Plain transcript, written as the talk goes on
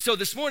So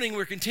this morning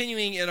we're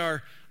continuing in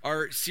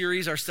our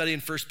series, our study in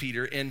 1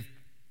 Peter, and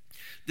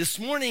this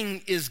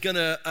morning is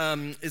gonna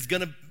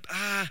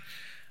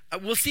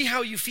we'll see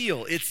how you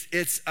feel.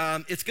 It's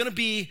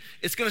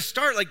gonna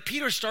start like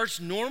Peter starts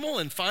normal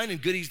and fine and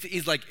good.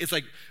 He's like it's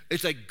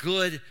like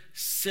good,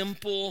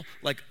 simple,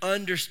 like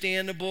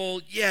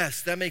understandable.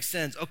 Yes, that makes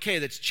sense. Okay,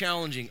 that's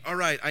challenging. All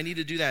right, I need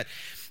to do that.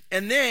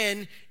 And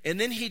then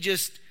he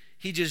just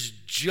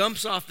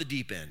jumps off the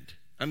deep end.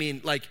 I mean,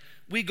 like,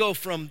 we go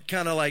from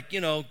kind of like,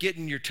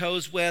 getting your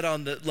toes wet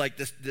on the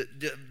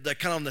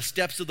kind of on the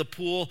steps of the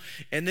pool.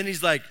 And then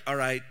he's like, all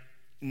right,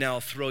 now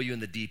I'll throw you in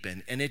the deep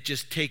end. And it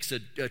just takes a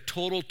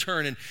total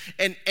turn.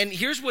 And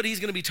here's what he's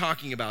going to be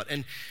talking about.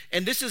 And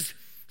this is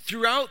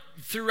throughout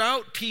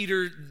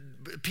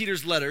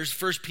Peter's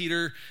letters, 1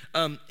 Peter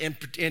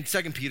and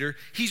 2 Peter,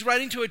 he's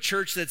writing to a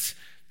church that's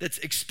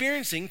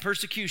experiencing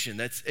persecution,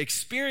 that's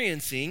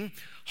experiencing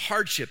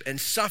hardship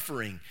and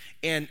suffering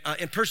and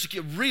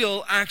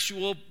real,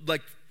 actual,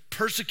 like,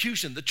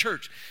 persecution, the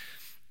church.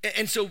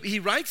 And so he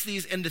writes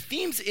these, and the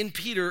themes in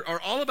Peter are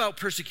all about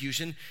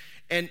persecution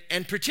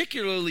and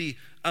particularly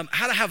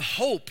how to have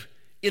hope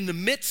in the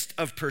midst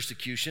of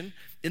persecution,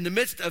 in the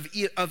midst of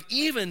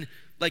even,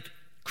 like,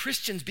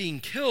 Christians being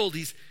killed.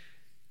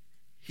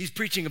 He's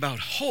preaching about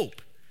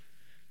hope.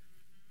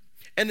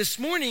 And this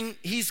morning,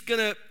 he's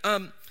gonna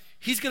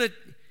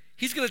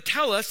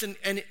tell us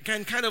and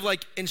kind of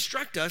like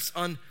instruct us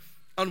on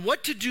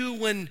what to do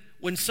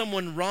when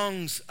someone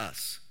wrongs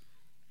us.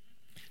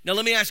 Now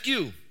let me ask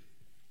you,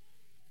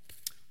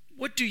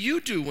 what do you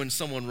do when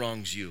someone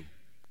wrongs you?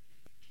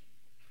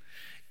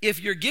 If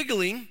you're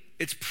giggling,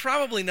 it's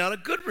probably not a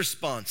good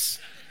response.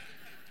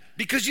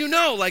 Because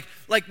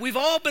like we've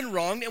all been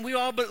wronged, and we've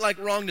all been like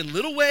wronged in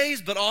little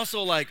ways, but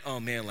also like, oh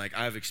man, like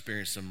I've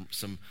experienced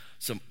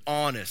some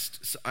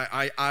honest,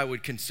 I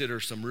would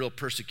consider some real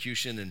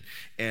persecution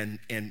and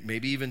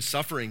maybe even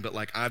suffering, but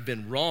like I've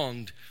been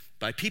wronged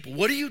by people.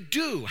 What do you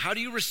do? How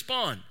do you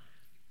respond?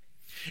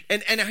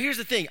 And now here's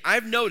the thing,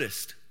 I've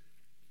noticed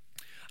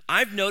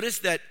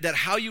that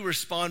how you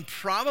respond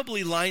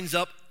probably lines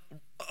up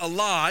a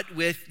lot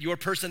with your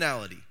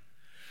personality.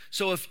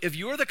 So if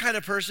you're the kind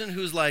of person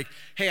who's like,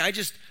 hey,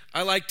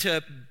 I like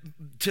to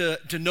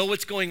know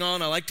what's going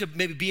on. I like to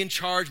maybe be in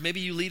charge. Maybe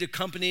you lead a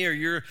company, or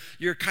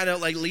you're kind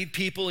of like lead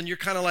people, and you're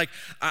kind of like,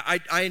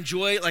 I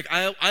enjoy, like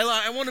I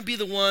want to be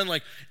the one,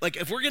 like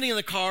if we're getting in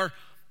the car,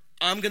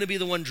 I'm going to be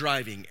the one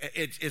driving.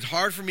 It's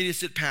hard for me to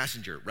sit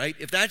passenger, right?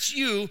 If that's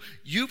you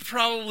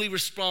probably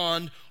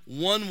respond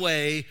one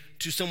way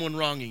to someone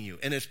wronging you,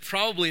 and it's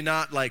probably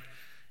not like,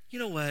 you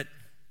know what?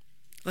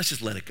 Let's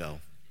just let it go.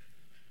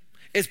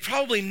 It's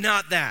probably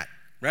not that,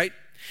 right?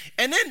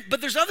 But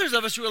there's others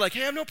of us who are like,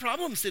 hey, I have no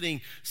problem sitting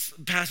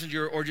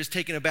passenger or just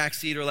taking a back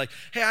seat, or like,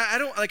 hey, I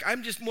don't, like,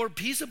 I'm just more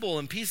peaceable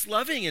and peace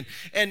loving.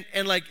 And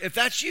like, if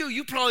that's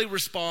you probably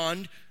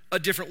respond a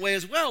different way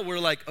as well. We're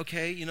like,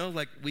 okay,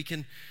 like we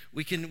can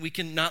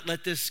not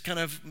let this kind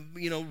of,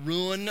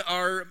 ruin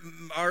our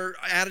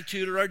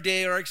attitude or our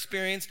day or our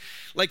experience.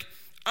 Like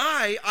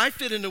I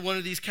fit into one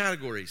of these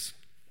categories,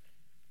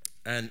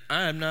 and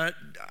I'm not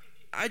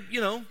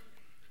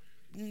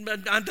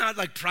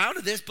like proud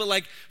of this, but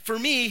like for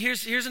me,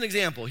 here's an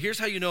example. Here's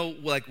how you know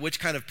like which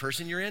kind of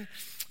person you're in,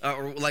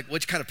 or like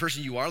which kind of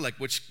person you are, like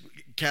which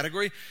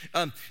category.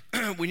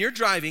 When you're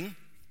driving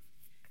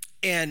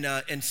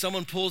and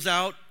someone pulls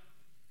out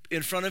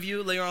in front of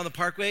you later on the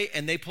parkway,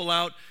 and they pull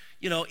out,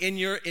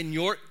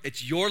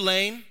 it's your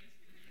lane.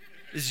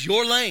 It's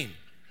your lane.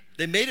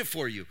 They made it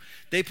for you.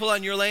 They pull out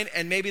in your lane,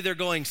 and maybe they're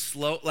going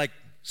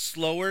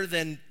slower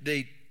than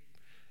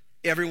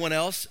everyone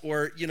else,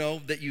 or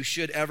that you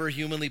should ever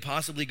humanly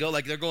possibly go,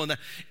 like they're going that,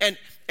 and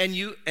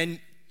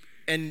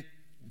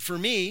for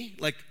me,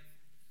 like,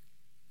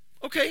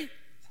 okay,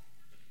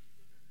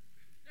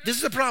 this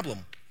is a problem.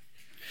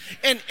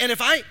 And if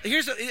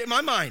here's in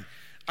my mind,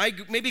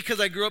 maybe because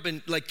I grew up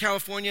in like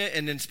California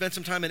and then spent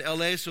some time in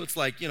LA, so it's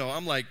like,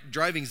 I'm like,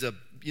 driving's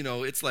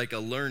it's like a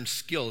learned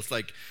skill. It's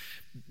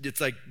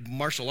like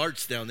martial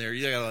arts down there.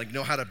 You gotta like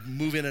know how to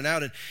move in and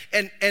out,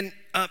 and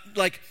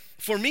like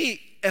for me,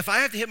 if I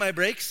have to hit my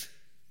brakes,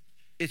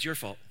 it's your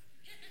fault.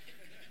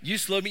 You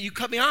slowed me, you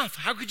cut me off.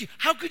 How could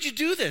you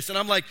do this? And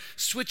I'm like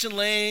switching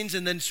lanes,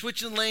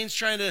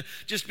 trying to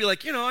just be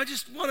like, I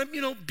just want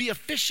to, be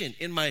efficient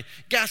in my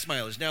gas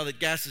mileage. Now that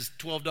gas is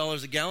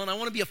 $12 a gallon, I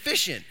want to be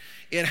efficient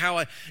in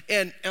how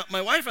and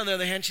my wife, on the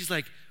other hand, she's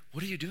like,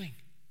 what are you doing?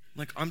 I'm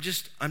like, I'm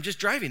just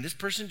driving. This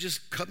person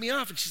just cut me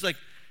off. And she's like,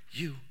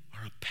 you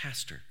are a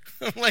pastor.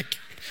 I'm like,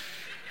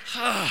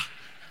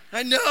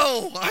 I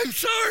know, I'm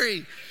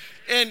sorry.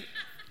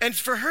 And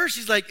for her,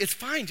 she's like, it's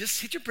fine,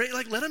 just hit your brake,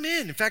 like let them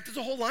in. In fact, there's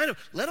a whole line of,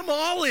 let them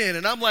all in.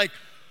 And I'm like,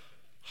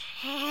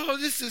 oh,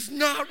 this is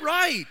not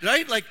right?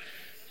 Like,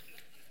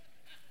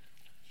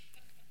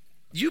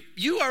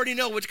 you already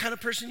know which kind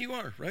of person you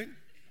are, right?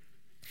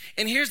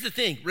 And here's the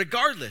thing,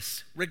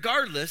 regardless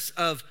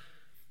of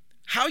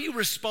how you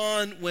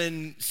respond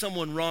when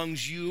someone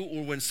wrongs you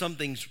or when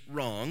something's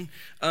wrong,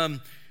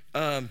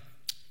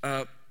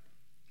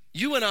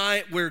 you and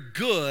I, we're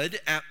good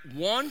at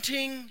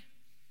wanting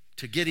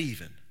to get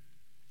even.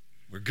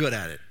 We're good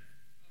at it.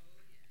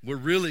 We're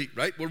really,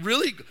 right? We're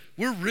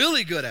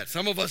really good at it.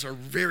 Some of us are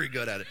very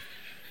good at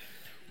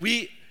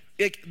it.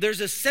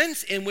 There's a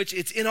sense in which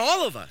it's in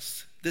all of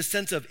us, this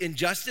sense of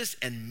injustice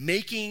and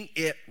making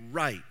it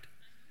right.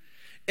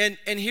 And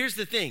here's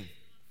the thing.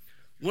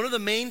 One of the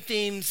main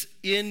themes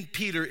in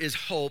Peter is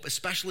hope,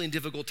 especially in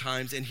difficult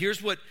times. And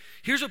here's what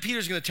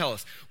Peter's going to tell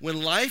us.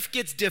 When life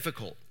gets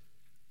difficult,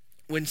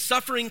 when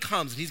suffering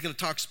comes, and he's going to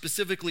talk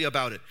specifically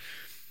about it,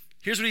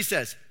 here's what he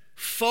says.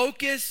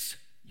 Focus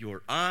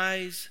your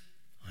eyes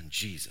on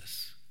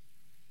Jesus.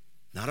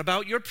 Not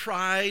about your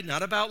pride,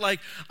 not about like,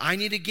 I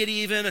need to get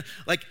even.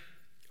 Like,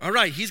 all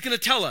right, he's going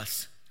to tell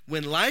us,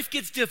 when life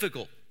gets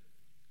difficult,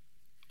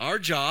 our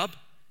job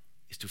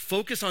is to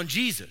focus on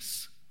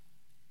Jesus.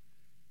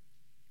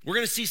 We're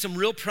going to see some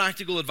real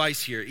practical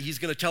advice here. He's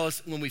going to tell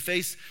us when we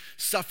face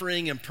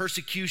suffering and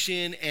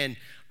persecution and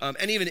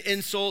even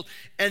insult,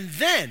 and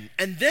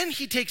then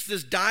he takes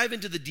this dive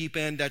into the deep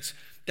end. That's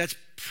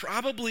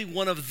probably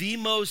one of the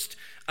most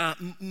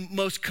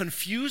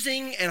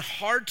confusing and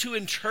hard to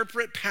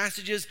interpret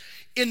passages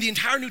in the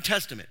entire New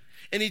Testament.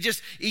 And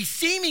he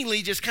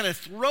seemingly just kind of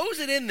throws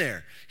it in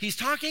there. He's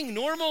talking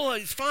normal,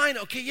 it's fine,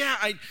 okay, yeah,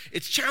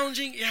 it's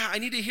challenging, yeah, I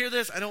need to hear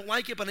this, I don't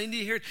like it, but I need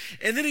to hear it.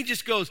 And then he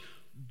just goes,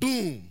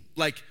 boom,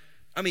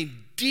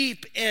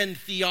 deep end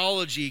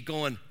theology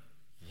going,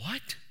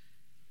 what?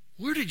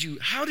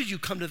 How did you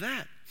come to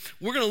that?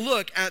 We're gonna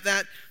look at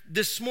that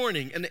this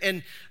morning.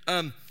 And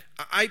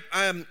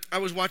I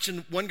was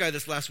watching one guy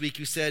this last week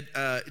who said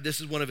this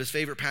is one of his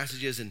favorite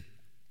passages, and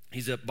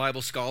he's a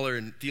Bible scholar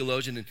and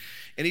theologian,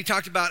 and he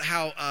talked about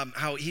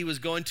how he was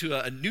going to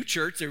a new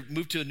church. They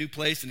moved to a new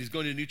place, and he's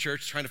going to a new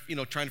church, trying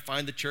to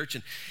find the church,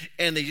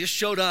 and they just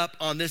showed up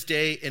on this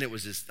day, and it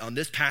was on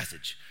this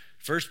passage,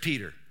 1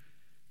 Peter,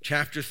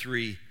 chapter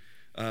 3,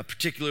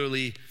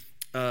 particularly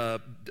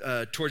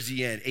towards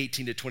the end,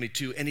 18 to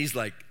 22, and he's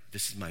like,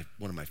 this is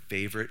one of my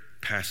favorite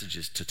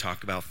passages to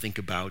talk about, think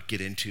about,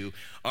 get into.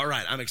 All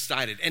right, I'm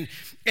excited. And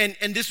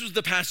this was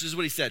the passage, this is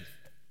what he said.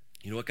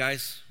 You know what,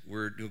 guys?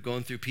 We're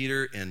going through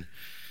Peter, and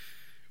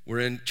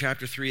we're in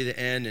chapter 3 at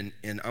the end, and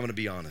I'm going to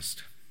be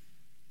honest.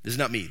 This is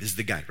not me. This is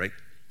the guy, right?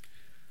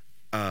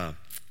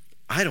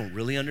 I don't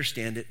really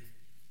understand it.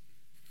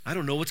 I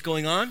don't know what's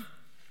going on,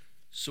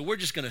 so we're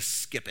just going to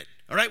skip it.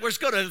 All right, we're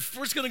just going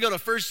to go to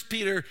 1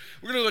 Peter.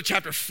 We're going to go to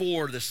chapter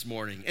 4 this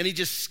morning, and he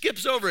just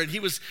skips over it. He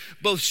was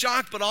both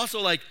shocked, but also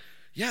like,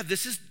 yeah,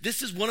 this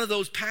is one of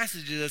those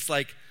passages that's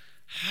like,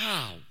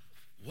 how?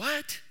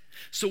 What?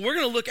 So we're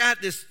going to look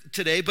at this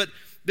today, but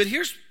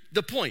here's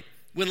the point.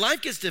 When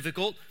life gets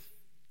difficult,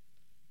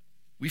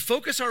 we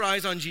focus our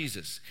eyes on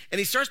Jesus. And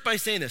he starts by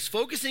saying this.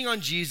 Focusing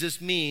on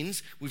Jesus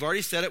means, we've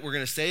already said it, we're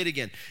going to say it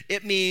again.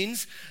 It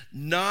means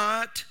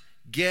not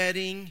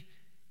getting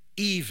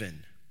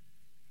even.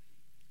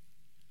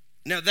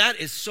 Now that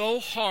is so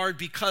hard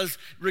because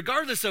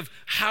regardless of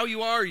how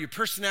you are, or your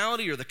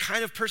personality, or the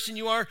kind of person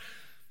you are,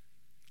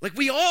 like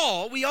we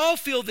all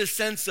feel this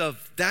sense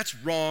of that's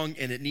wrong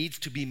and it needs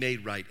to be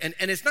made right. And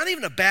it's not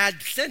even a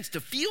bad sense to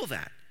feel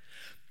that.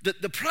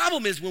 The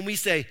problem is when we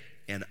say,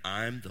 and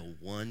I'm the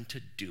one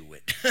to do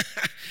it.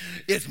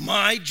 It's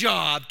my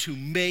job to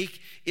make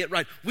it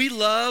right. We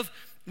love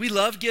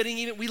getting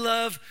even. We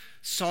love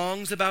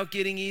songs about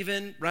getting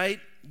even, right?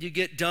 You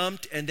get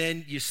dumped and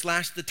then you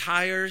slash the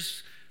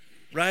tires,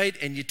 right?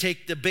 And you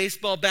take the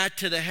baseball bat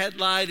to the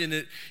headlight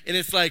and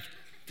it's like,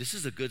 this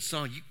is a good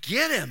song. You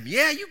get him.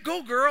 Yeah, you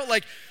go, girl.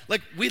 Like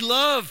we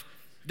love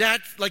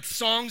that, like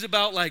songs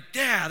about like,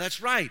 yeah,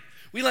 that's right.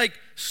 We like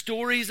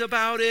stories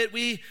about it.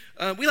 We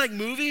like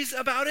movies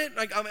about it.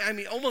 Like, I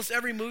mean, almost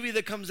every movie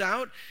that comes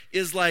out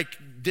is like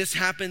this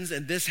happens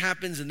and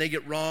they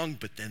get wrong,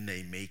 but then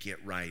they make it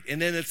right. And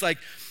then it's like,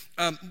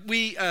 my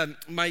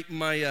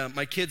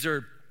kids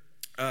are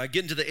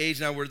getting to the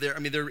age now where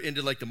they're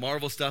into like the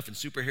Marvel stuff and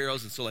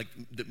superheroes, and so like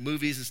the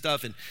movies and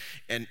stuff,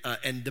 and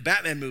the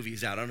Batman movie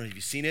is out. I don't know if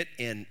you've seen it,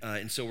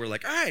 and so we're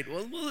like, all right,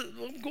 well,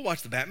 we'll go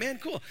watch the Batman,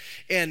 cool.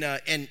 And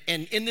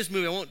in this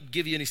movie, I won't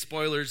give you any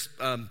spoilers.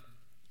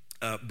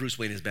 Bruce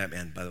Wayne is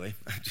Batman, by the way.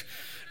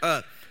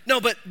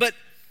 No, but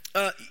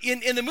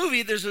in the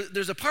movie,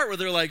 there's a part where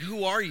they're like,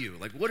 "Who are you?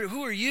 Like,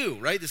 who are you?"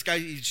 Right? This guy,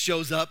 he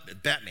shows up,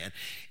 Batman,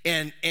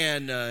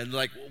 and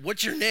like,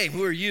 "What's your name?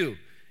 Who are you?"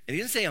 And he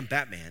didn't say, "I'm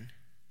Batman."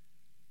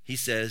 He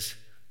says,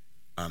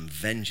 "I'm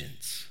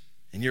vengeance."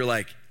 And you're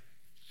like,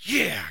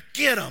 yeah,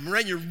 get him,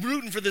 right? You're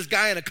rooting for this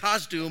guy in a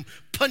costume,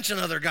 punching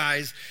other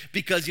guys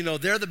because,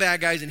 they're the bad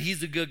guys and he's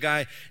the good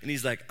guy. And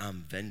he's like,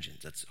 I'm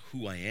vengeance. That's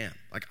who I am.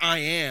 Like, I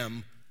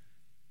am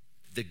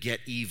the get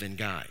even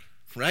guy,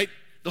 right?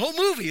 The whole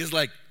movie is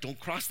like, don't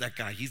cross that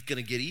guy. He's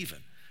going to get even.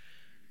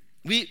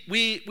 We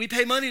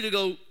pay money to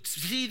go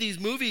see these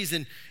movies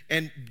and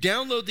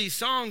download these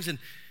songs. And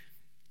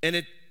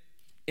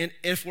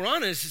if we're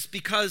honest, it's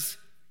because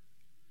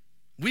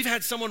we've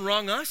had someone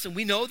wrong us, and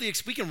we know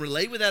we can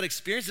relate with that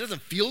experience. It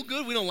doesn't feel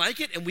good. We don't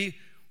like it, and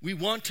we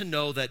want to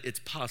know that it's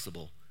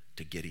possible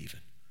to get even.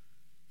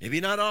 Maybe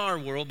not in our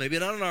world, maybe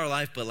not in our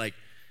life, but like,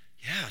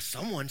 yeah,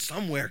 someone,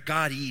 somewhere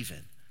got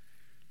even.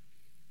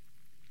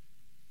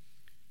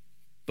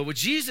 But with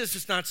Jesus,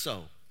 it's not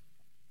so.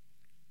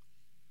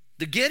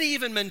 The get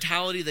even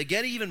mentality, the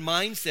get even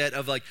mindset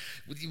of like,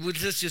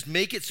 let's just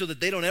make it so that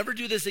they don't ever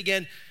do this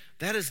again,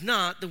 that is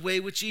not the way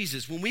with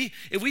Jesus.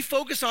 If we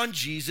focus on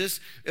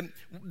Jesus,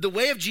 the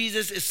way of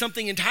Jesus is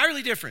something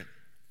entirely different.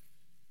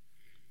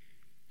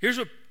 Here's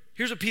what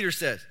Peter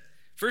says.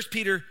 1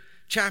 Peter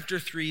chapter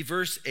 3,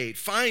 verse 8.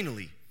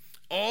 Finally,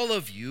 all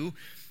of you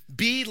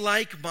be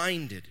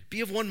like-minded. Be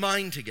of one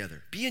mind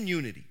together. Be in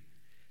unity.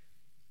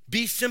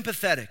 Be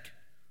sympathetic.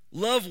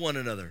 Love one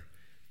another.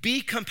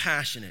 Be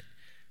compassionate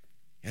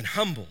and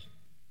humble.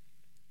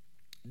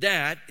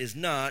 That is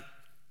not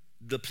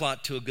the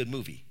plot to a good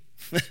movie.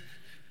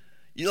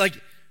 You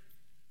like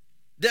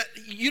that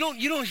you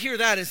don't hear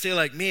that and say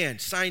like, man,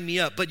 sign me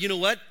up. But you know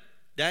what?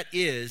 That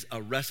is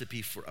a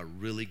recipe for a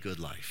really good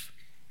life.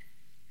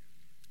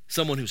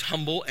 Someone who's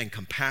humble and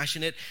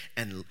compassionate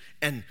and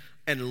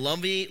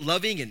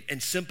loving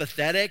and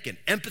sympathetic and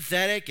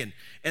empathetic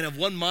and of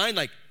one mind,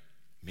 like,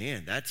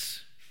 man,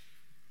 that's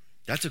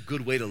a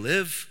good way to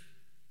live.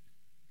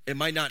 It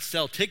might not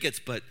sell tickets,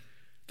 but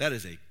that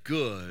is a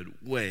good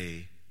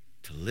way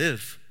to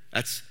live.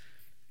 That's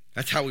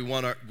how we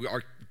want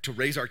to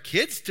raise our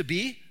kids to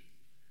be.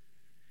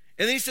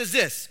 And then he says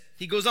this.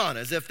 He goes on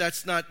as if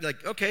that's not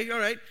like, okay, all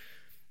right.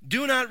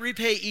 Do not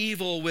repay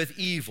evil with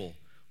evil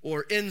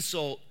or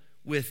insult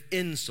with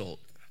insult.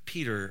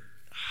 Peter,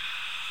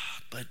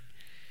 but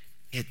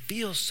it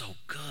feels so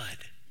good.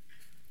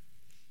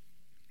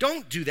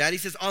 Don't do that. He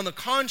says, on the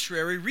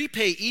contrary,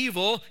 repay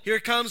evil. Here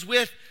it comes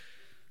with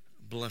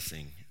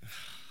blessing.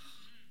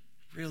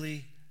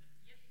 Really?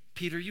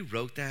 Peter, you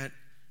wrote that?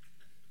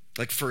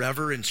 Like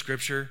forever in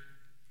Scripture?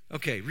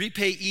 Okay,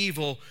 repay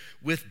evil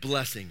with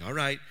blessing, all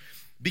right?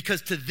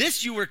 Because to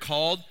this you were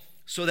called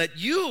so that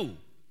you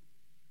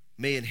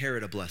may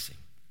inherit a blessing.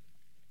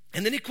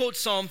 And then he quotes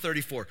Psalm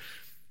 34.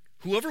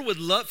 Whoever would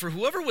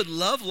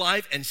love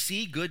life and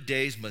see good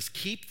days must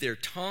keep their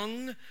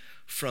tongue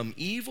from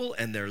evil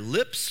and their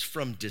lips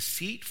from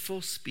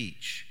deceitful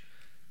speech.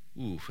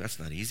 Ooh, that's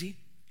not easy.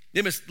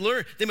 They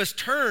must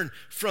turn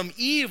from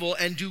evil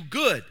and do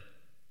good.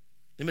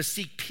 They must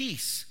seek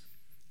peace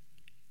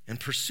and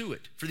pursue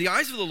it. For the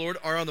eyes of the Lord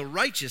are on the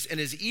righteous, and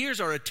his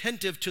ears are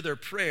attentive to their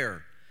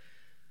prayer.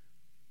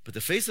 But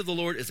the face of the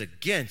Lord is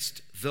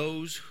against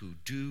those who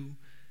do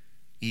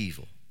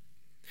evil.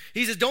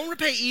 He says, don't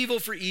repay evil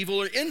for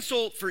evil or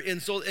insult for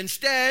insult.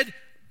 Instead,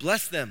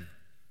 bless them.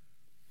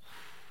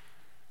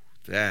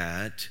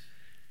 That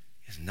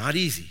is not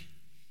easy.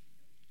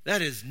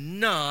 That is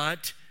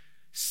not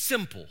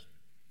simple.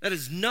 That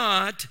is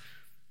not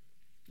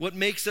what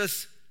makes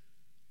us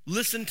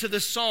listen to the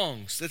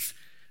songs. That's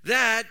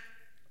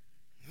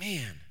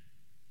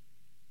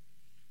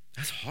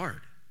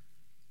hard.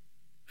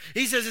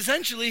 He says,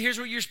 essentially, here's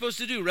what you're supposed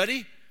to do.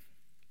 Ready?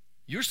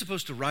 You're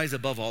supposed to rise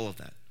above all of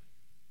that.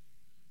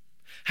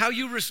 How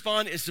you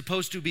respond is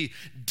supposed to be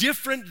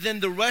different than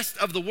the rest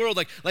of the world.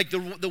 Like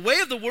the way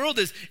of the world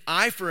is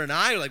eye for an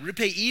eye, or like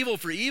repay evil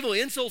for evil,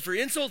 insult for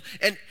insult,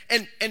 and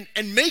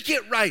make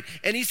it right.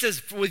 And he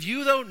says, with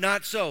you though,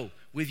 not so.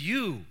 With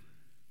you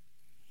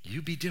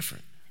be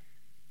different.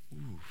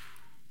 Ooh.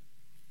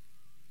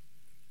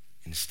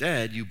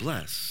 Instead, you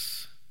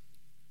bless.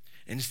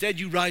 Instead,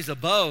 you rise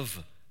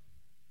above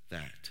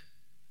that.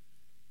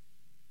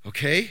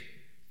 Okay?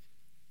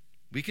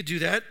 We could do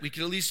that. We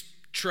could at least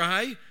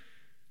try.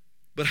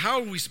 But how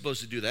are we supposed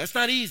to do that? It's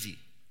not easy.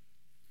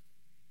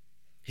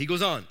 He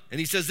goes on and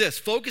he says this,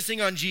 focusing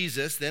on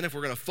Jesus, then if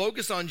we're going to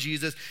focus on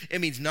Jesus,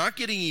 it means not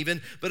getting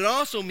even, but it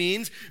also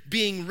means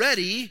being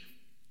ready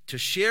to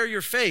share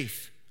your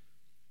faith.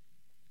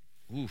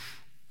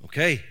 Oof,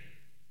 okay.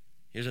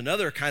 Here's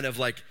another kind of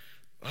like,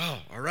 oh,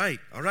 all right.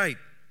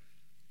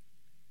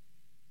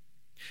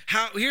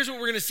 Here's what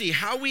we're going to see.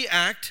 How we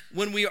act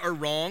when we are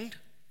wronged,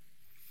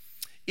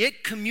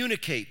 it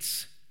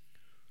communicates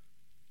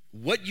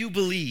what you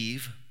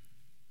believe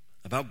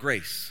about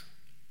grace.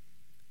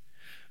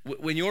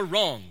 When you're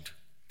wronged,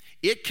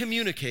 it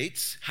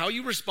communicates, how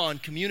you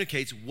respond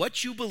communicates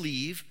what you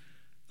believe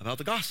about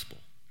the gospel.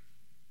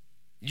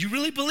 You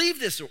really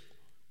believe this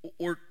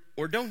or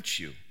don't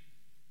you?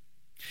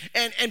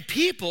 And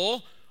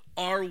people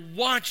are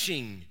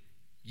watching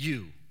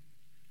you.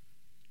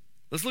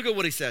 Let's look at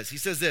what he says. He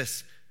says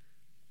this.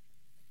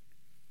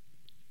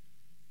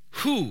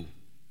 Who's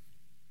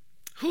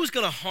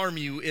going to harm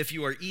you if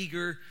you are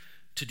eager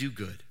to do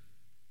good?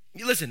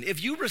 Listen,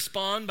 if you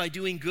respond by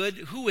doing good,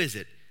 who is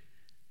it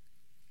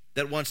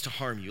that wants to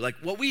harm you? Like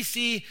what we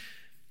see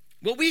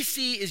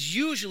is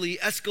usually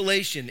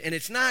escalation, and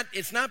it's not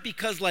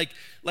because like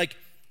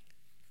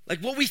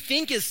what we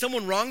think is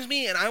someone wrongs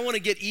me and I want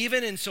to get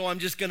even, and so I'm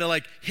just going to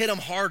like hit them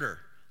harder.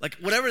 Like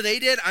whatever they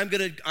did, I'm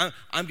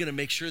gonna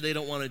make sure they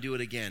don't want to do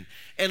it again.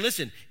 And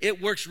listen,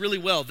 it works really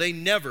well. They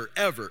never,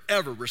 ever,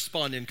 ever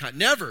respond in kind.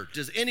 Never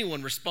does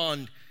anyone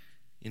respond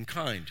in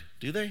kind,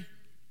 do they?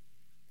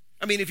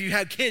 I mean, if you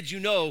had kids, you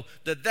know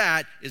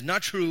that is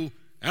not true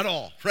at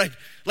all, right?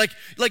 Like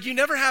you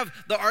never have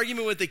the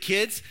argument with the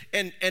kids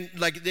and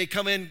like they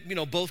come in,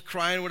 both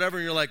crying or whatever,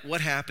 and you're like,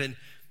 what happened?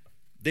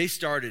 They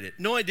started it.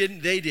 No, I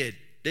didn't. They did.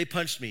 They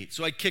punched me,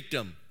 so I kicked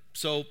them.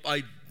 So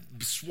I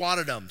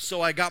swatted them.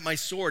 So I got my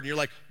sword, and you're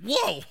like,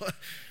 whoa.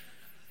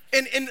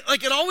 And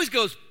like it always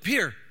goes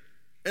here,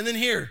 and then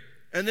here,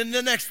 and then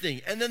the next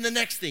thing, and then the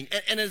next thing.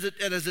 And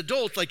as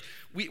adults, like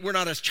we're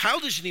not as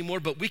childish anymore,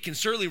 but we can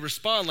certainly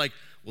respond like,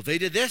 well, they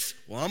did this.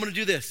 Well, I'm going to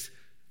do this.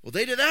 Well,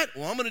 they did that.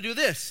 Well, I'm going to do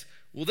this.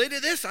 Well, they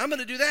did this. I'm going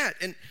to do that.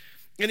 And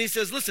he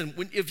says, listen,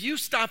 if you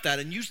stop that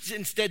and you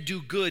instead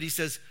do good, he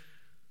says,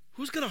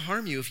 who's going to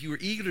harm you if you were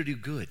eager to do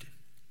good?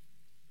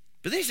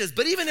 But then he says,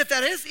 but even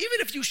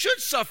if you should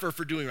suffer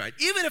for doing right,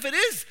 even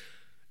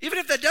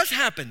if that does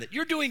happen, that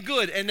you're doing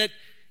good and that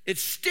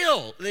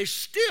they're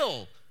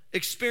still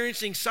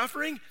experiencing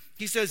suffering,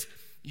 he says,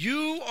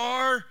 you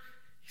are,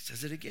 he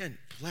says it again,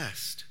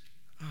 blessed.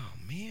 Oh,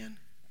 man.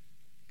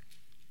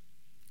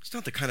 It's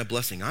not the kind of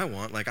blessing I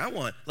want.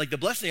 Like the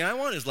blessing I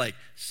want is like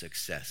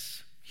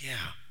success. Yeah,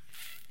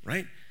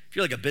 right? If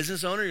you're like a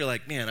business owner, you're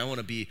like, man,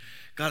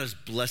 God is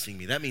blessing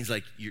me. That means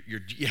like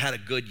you had a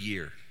good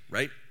year,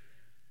 right?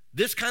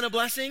 This kind of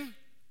blessing,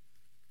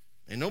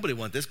 and nobody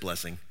want this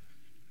blessing,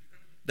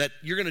 that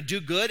you're going to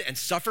do good and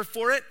suffer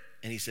for it.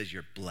 And he says,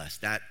 you're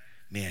blessed. That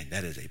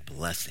is a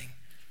blessing.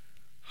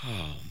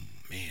 Oh,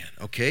 man.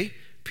 Okay,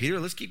 Peter,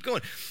 let's keep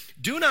going.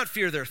 Do not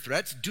fear their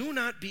threats. Do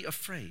not be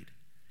afraid.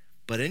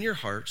 But in your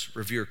hearts,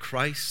 revere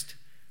Christ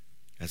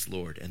as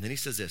Lord. And then he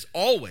says this,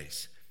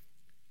 always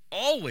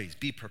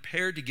be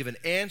prepared to give an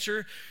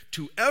answer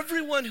to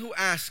everyone who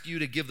asks you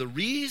to give the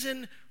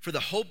reason for the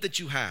hope that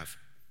you have.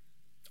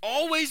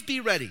 Always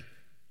be ready.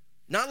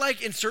 Not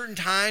like in certain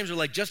times or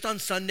like just on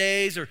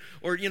Sundays or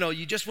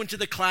you just went to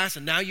the class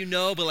and now you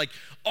know, but like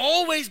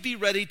always be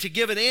ready to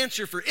give an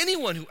answer for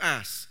anyone who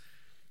asks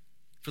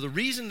for the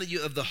reason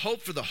the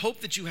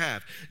hope that you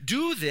have.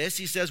 Do this,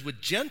 he says,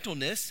 with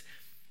gentleness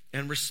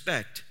and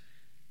respect,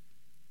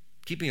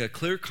 keeping a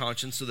clear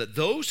conscience so that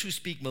those who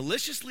speak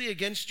maliciously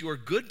against your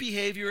good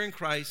behavior in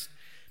Christ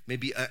may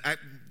be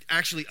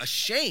actually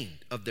ashamed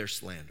of their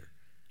slander.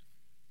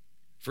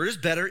 For it is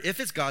better, if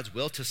it's God's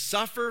will, to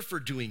suffer for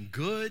doing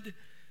good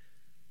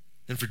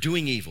than for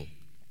doing evil.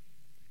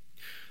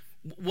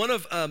 One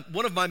of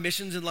my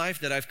missions in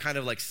life that I've kind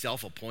of like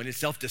self-appointed,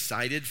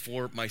 self-decided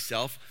for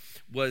myself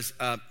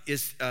and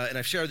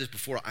I've shared this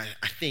before, I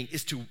think,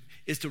 is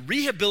to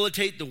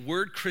rehabilitate the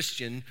word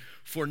Christian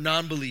for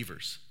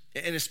non-believers.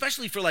 And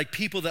especially for like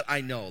people that I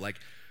know, like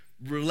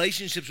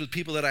relationships with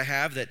people that I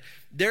have, that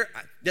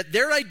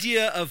their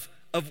idea of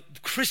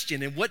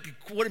Christian and what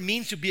it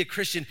means to be a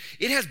Christian,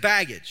 it has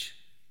baggage.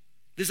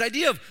 This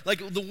idea of like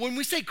when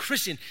we say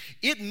Christian,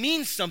 it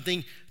means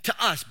something to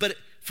us, but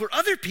for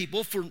other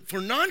people,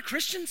 for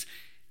non-Christians,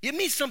 it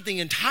means something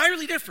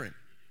entirely different.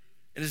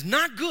 It is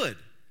not good.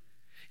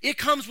 It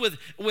comes with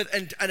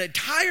an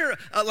entire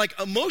like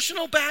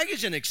emotional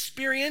baggage and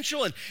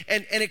experiential, and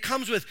it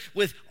comes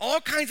with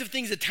all kinds of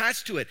things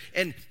attached to it,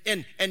 and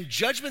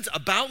judgments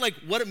about like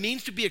what it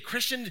means to be a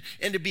Christian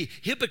and to be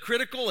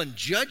hypocritical and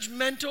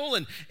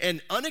judgmental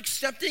and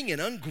unaccepting and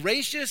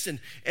ungracious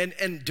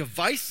and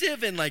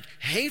divisive and like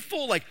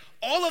hateful, like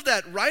all of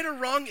that, right or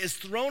wrong, is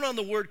thrown on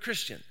the word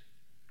Christian.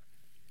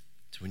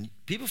 So when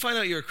people find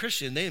out you're a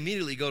Christian, they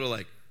immediately go to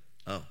like,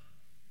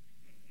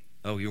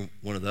 oh, you're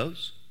one of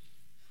those?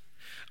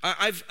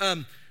 I've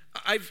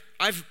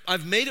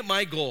made it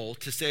my goal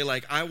to say,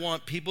 like, I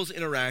want people's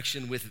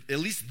interaction with at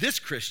least this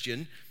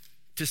Christian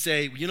to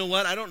say, you know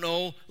what, I don't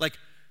know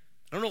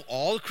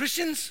all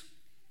Christians,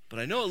 but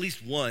I know at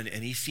least one,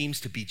 and he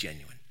seems to be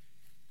genuine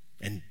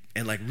and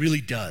like really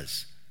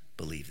does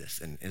believe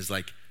this and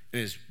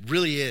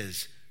really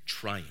is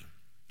trying,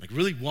 like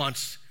really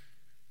wants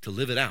to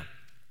live it out.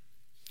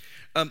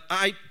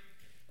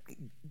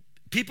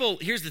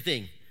 Here's the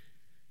thing,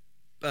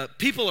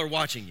 people are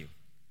watching you.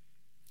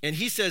 And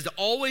he says to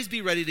always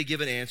be ready to give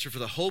an answer for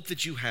the hope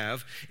that you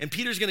have. And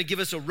Peter's going to give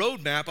us a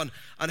roadmap on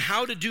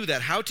how to do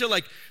that,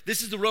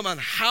 this is the roadmap on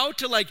how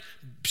to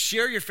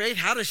share your faith,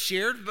 how to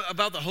share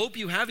about the hope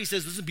you have. He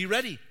says, listen, be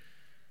ready.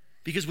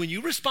 Because when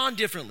you respond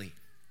differently,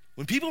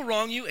 when people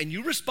wrong you and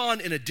you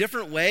respond in a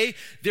different way,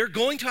 they're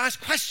going to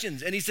ask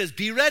questions. And he says,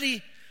 be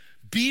ready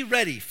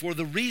for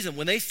the reason.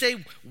 When they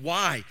say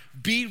why,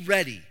 be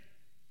ready.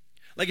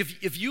 Like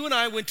if you and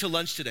I went to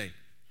lunch today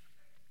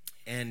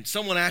and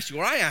someone asked you,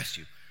 or I asked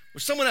you, or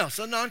someone else,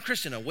 a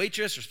non-Christian, a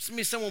waitress, or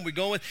someone we're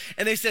going with,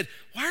 and they said,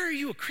 why are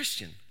you a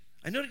Christian?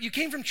 I know that you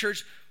came from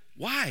church.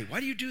 Why?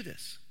 Why do you do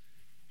this?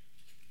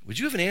 Would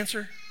you have an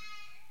answer?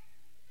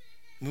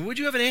 Would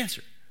you have an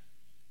answer?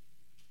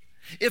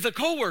 If a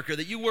coworker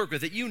that you work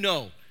with, that you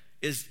know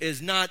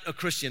is not a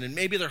Christian, and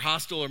maybe they're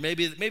hostile, or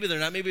maybe they're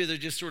not, maybe they're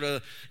just sort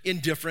of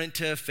indifferent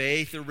to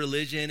faith or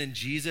religion and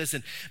Jesus,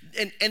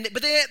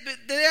 but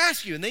they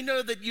ask you, and they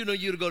know that you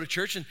to go to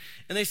church, and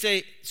they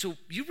say, so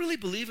you really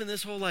believe in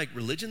this whole like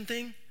religion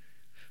thing?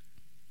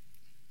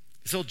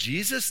 This whole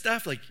Jesus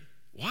stuff? Like,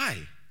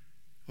 why?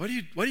 Why do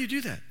you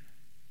do that?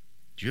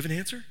 Do you have an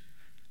answer?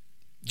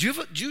 Do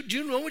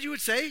you know what you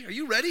would say? Are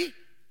you ready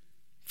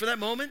for that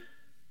moment?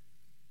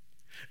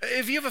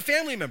 If you have a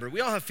family member,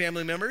 we all have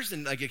family members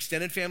and like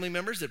extended family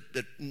members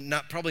that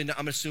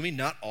I'm assuming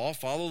not all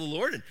follow the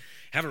Lord and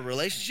have a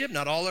relationship.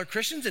 Not all are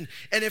Christians. And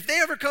if they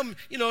ever come,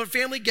 a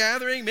family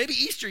gathering, maybe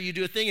Easter, you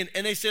do a thing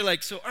and they say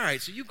like, so, all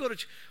right, so you go to,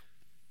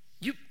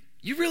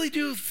 you really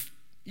do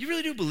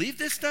believe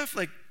this stuff?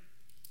 Like,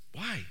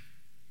 why?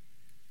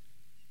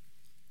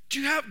 Do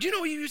you know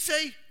what you would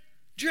say?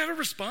 Do you have a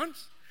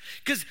response?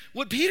 Because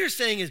what Peter's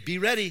saying is be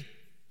ready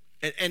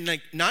and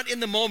like not in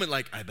the moment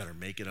like I better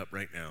make it up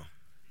right now,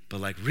 but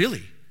like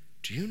really,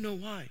 do you know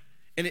why?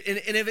 And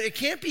if it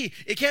can't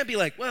be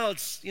like, well,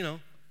 it's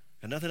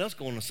got nothing else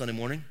going on Sunday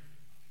morning,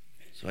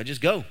 so I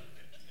just go.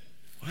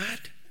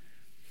 What?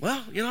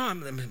 Well,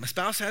 my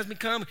spouse has me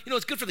come.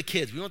 It's good for the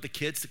kids. We want the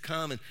kids to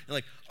come and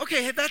like,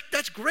 okay, hey,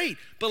 that's great,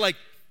 but like,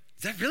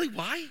 is that really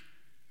why?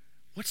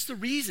 What's the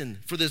reason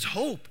for this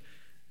hope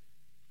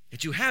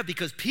that you have?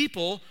 Because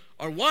people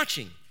are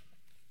watching.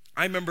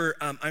 I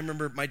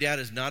remember my dad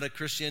is not a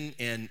Christian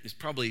and is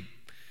probably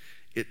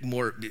it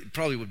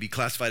probably would be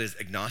classified as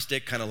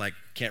agnostic, kind of like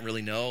can't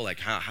really know, like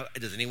how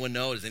does anyone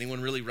know? Does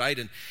anyone really write?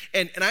 And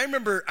I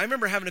remember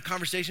having a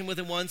conversation with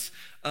him once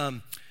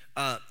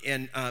about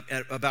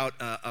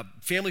a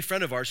family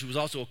friend of ours who was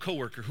also a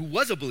coworker who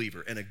was a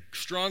believer and a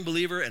strong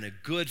believer and a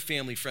good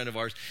family friend of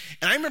ours.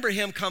 And I remember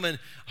him coming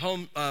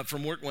home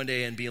from work one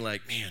day and being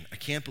like, man, I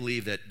can't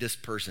believe that this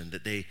person,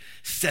 that they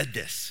said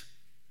this.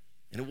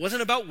 And it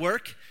wasn't about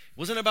work. It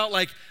wasn't about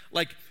like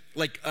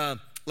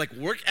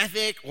work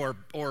ethic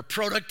or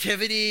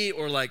productivity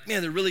or like,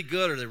 man, they're really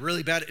good or they're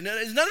really bad. No,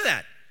 it's none of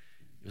that.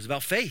 It was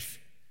about faith.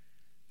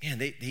 Man,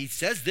 he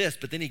says this,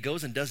 but then he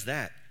goes and does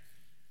that.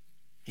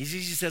 He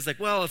says like,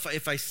 well,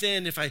 if I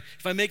sin, if I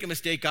make a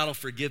mistake, God will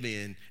forgive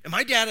me. And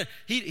my dad,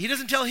 he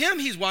doesn't tell him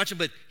he's watching,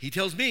 but he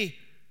tells me,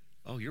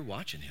 oh, you're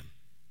watching him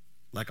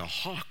like a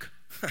hawk.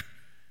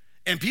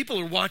 And people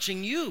are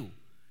watching you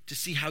to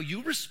see how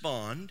you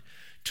respond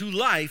to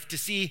life, to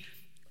see,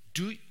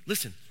 do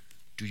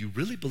you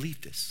really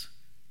believe this?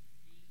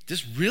 Is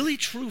this really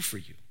true for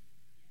you?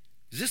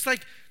 Is this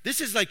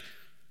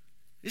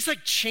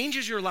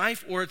changes your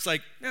life, or it's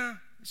like, nah,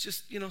 it's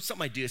just,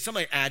 something I do, it's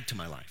something I add to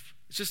my life.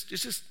 It's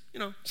just,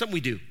 something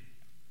we do.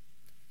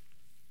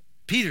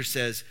 Peter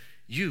says,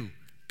 you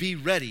be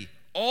ready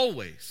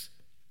always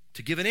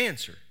to give an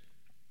answer.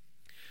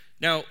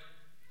 Now,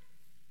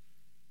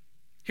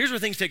 here's where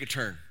things take a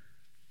turn.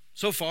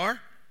 So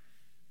far,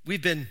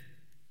 we've been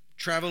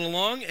traveling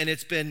along, and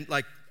it's been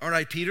like, all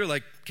right, Peter,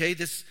 like, okay,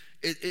 this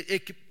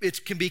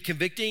it can be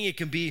convicting, it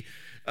can be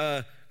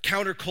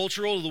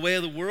countercultural to the way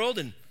of the world,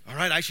 and all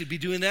right, I should be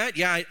doing that.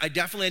 Yeah, I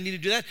definitely need to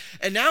do that.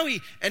 And now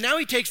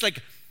he takes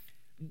like,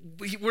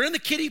 we're in the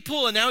kiddie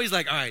pool, and now he's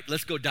like, all right,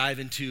 let's go dive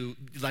into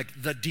like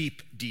the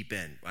deep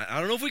end. I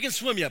don't know if we can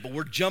swim yet, but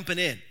we're jumping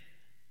in.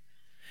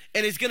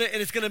 And it's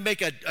gonna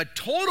make a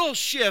total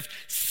shift,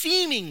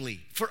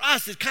 seemingly for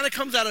us. It kind of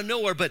comes out of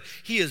nowhere, but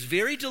he is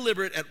very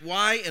deliberate at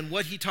why and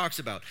what he talks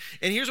about.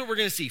 And here's what we're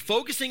gonna see: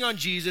 focusing on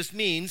Jesus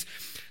means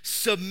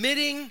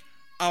submitting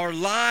our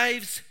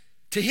lives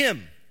to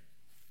him.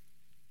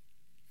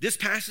 This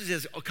passage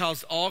has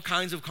caused all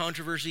kinds of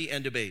controversy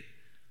and debate.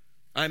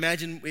 I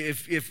imagine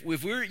if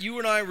you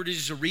and I were to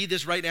just read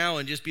this right now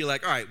and just be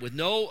like, all right, with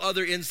no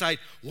other insight,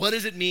 what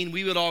does it mean?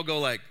 We would all go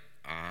like,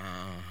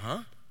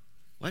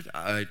 what?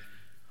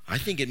 I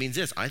think it means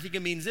this. I think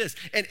it means this.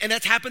 And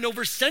that's happened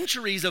over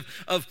centuries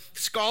of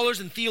scholars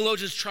and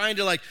theologians trying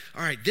to like,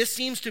 all right, this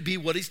seems to be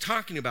what he's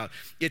talking about.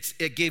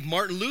 It gave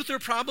Martin Luther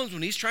problems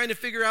when he's trying to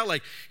figure out,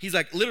 like, he's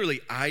like,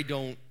 literally, I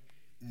don't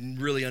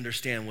really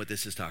understand what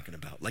this is talking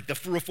about. Like the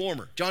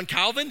reformer, John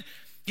Calvin,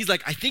 he's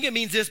like, I think it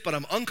means this, but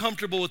I'm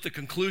uncomfortable with the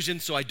conclusion,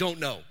 so I don't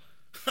know.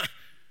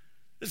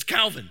 This is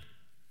Calvin.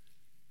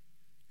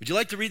 Would you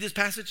like to read this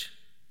passage?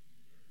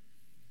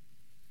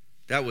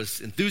 That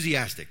was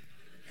enthusiastic.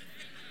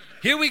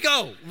 Here we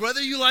go.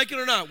 Whether you like it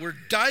or not, we're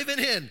diving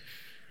in. It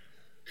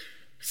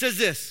says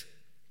this: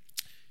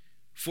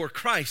 for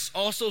Christ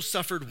also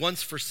suffered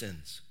once for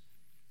sins,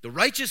 the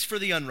righteous for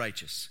the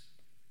unrighteous.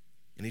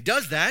 And he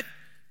does that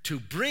to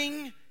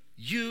bring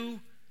you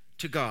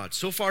to God.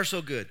 So far,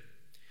 so good.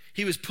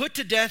 He was put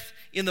to death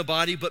in the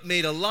body, but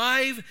made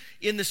alive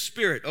in the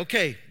spirit.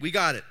 Okay, we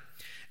got it.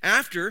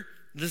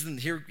 Listen,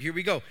 here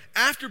we go.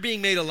 After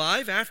being made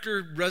alive,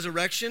 after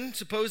resurrection,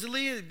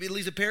 supposedly, at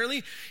least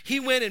apparently,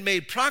 he went and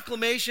made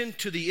proclamation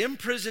to the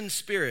imprisoned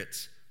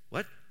spirits.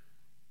 What?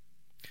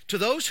 To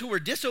those who were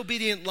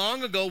disobedient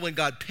long ago when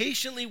God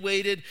patiently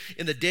waited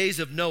in the days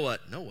of Noah,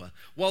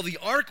 while the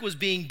ark was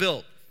being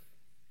built.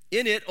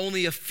 In it,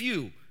 only a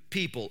few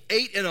people,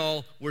 8 in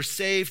all, were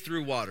saved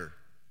through water.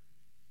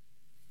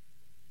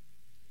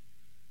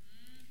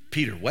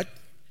 Peter, what?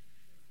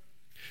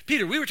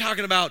 Peter, we were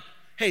talking about,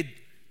 hey,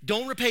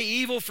 don't repay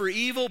evil for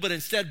evil, but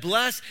instead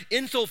bless,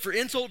 insult for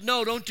insult.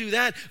 No, don't do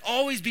that.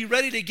 Always be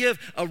ready to give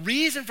a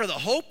reason for the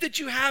hope that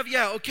you have.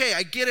 Yeah, okay,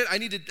 I get it. I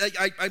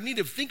need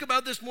to think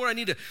about this more. I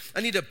need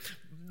to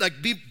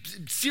like be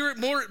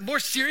more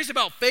serious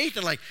about faith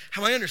and like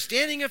how my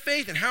understanding of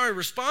faith and how I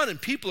respond,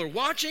 and people are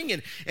watching,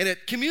 and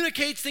it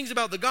communicates things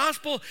about the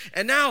gospel.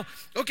 And now,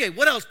 okay,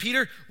 what else,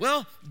 Peter?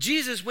 Well,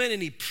 Jesus went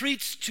and he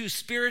preached to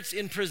spirits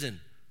in prison.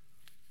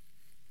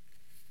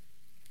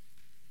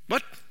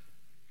 What?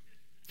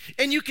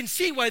 And you can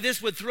see why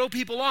this would throw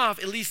people off,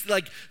 at least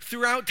like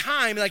throughout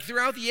time, like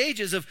throughout the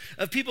ages of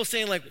people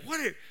saying like,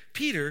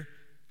 Peter,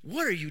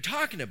 what are you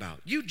talking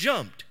about? You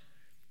jumped.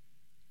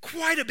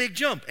 Quite a big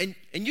jump. And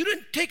you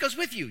didn't take us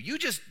with you. You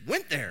just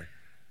went there.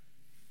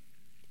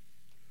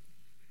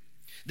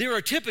 There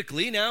are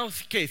typically now,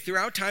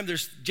 throughout time,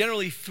 there's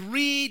generally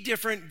three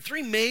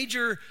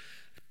major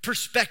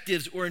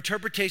perspectives or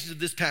interpretations of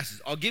this passage.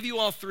 I'll give you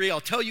all three.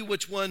 I'll tell you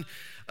which one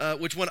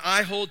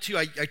I hold to.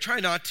 I try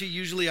not to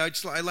usually. I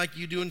like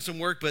you doing some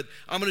work, but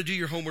I'm going to do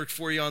your homework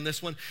for you on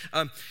this one.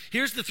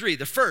 Here's the three.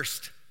 The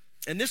first,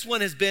 and this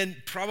one has been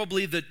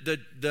probably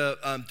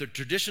the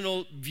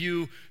traditional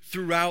view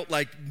throughout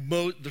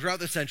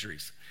the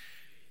centuries.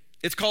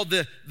 It's called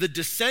the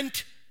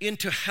descent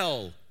into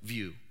hell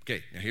view.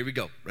 Okay, now here we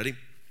go. Ready?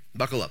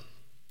 Buckle up.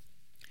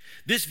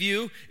 This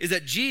view is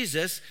that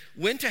Jesus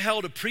went to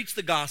hell to preach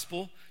the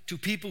gospel to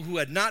people who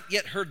had not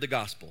yet heard the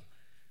gospel.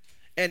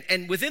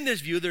 And within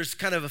this view, there's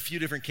kind of a few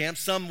different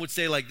camps. Some would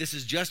say like this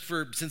is just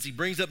since he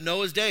brings up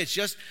Noah's day, it's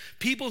just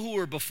people who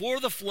were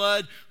before the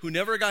flood, who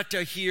never got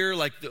to hear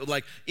like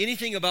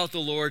anything about the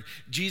Lord.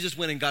 Jesus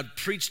went and God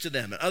preached to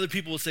them. And other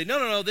people will say,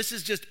 no, this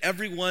is just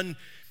everyone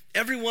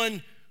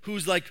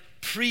who's like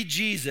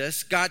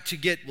pre-Jesus got to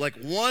get like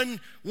one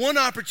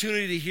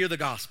opportunity to hear the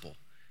gospel.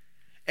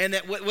 And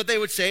that what they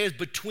would say is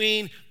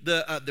between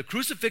the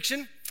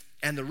crucifixion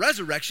and the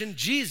resurrection,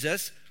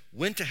 Jesus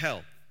went to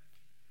hell.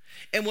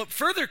 And what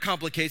further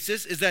complicates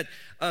this is that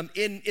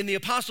in the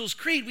Apostles'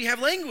 Creed, we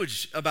have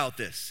language about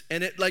this.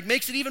 And it like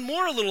makes it even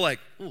more a little like,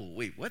 oh,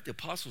 wait, what? The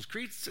Apostles'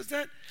 Creed says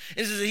that? And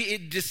it says he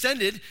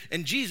descended,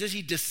 and Jesus,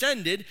 he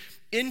descended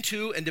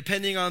into, and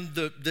depending on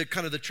the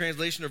kind of the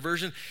translation or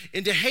version,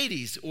 into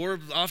Hades, or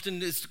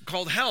often it's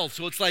called hell.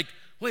 So it's like,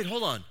 wait,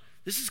 hold on.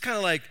 This is kind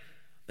of like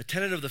a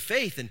tenet of the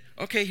faith. And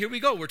okay, here we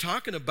go. We're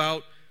talking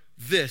about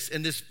this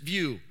and this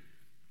view.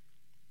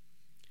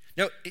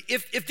 Now,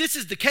 if this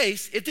is the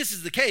case,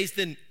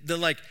 then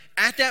like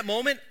at that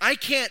moment, I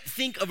can't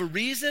think of a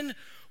reason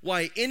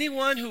why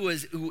anyone who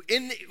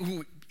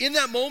in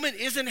that moment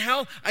is in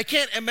hell. I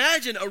can't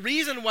imagine a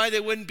reason why they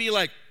wouldn't be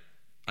like,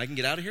 I can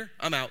get out of here.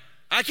 I'm out.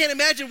 I can't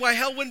imagine why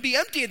hell wouldn't be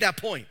empty at that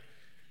point,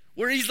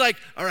 where he's like,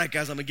 all right,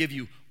 guys, I'm gonna give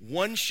you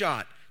one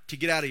shot to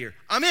get out of here.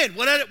 I'm in.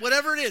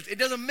 Whatever it is, it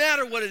doesn't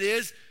matter what it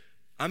is.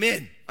 I'm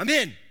in.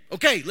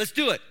 Okay, let's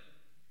do it.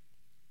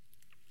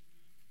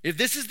 If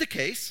this is the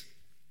case,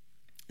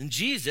 and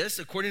Jesus,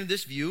 according to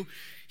this view,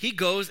 he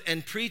goes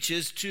and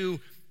preaches to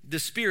the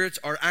spirits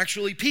are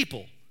actually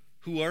people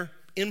who are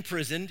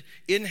imprisoned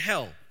in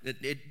hell.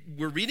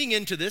 We're reading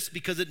into this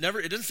because it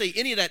doesn't say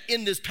any of that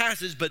in this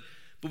passage, but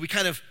we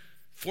kind of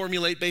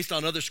formulate based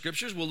on other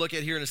scriptures we'll look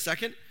at here in a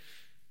second.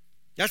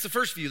 That's the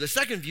first view. The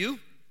second view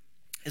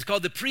is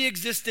called the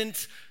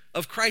pre-existence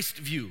of Christ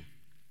view.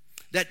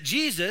 That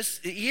Jesus,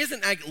 he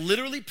isn't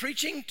literally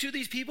preaching to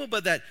these people,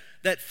 but that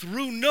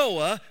through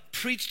Noah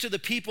preached to the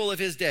people of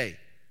his day.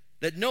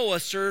 That Noah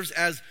serves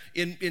as,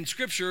 in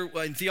scripture,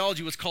 in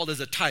theology, what's called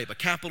as a type, a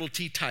capital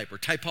T type or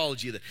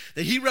typology,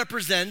 that he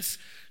represents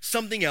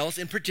something else,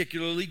 and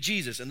particularly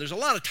Jesus. And there's a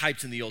lot of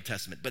types in the Old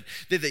Testament, but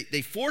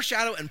they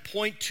foreshadow and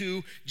point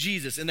to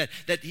Jesus. And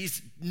that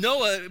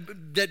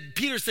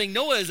Peter's saying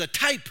Noah is a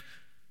type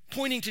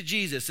pointing to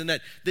Jesus, and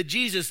that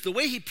Jesus, the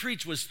way he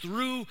preached was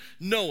through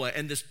Noah.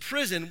 And this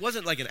prison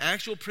wasn't like an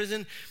actual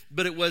prison,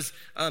 but it was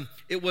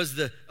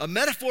a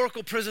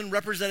metaphorical prison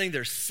representing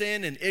their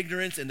sin and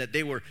ignorance, and that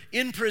they were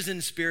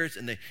imprisoned spirits,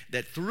 and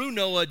that through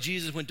Noah,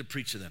 Jesus went to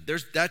preach to them.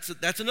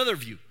 That's another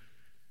view.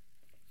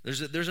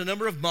 There's a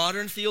number of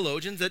modern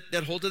theologians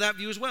that hold to that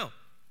view as well.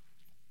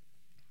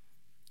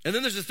 And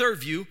then there's a third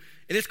view,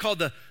 and it's called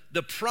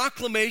the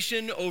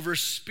proclamation over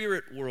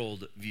spirit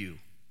world view.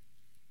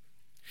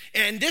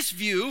 And this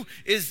view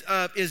is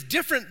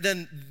different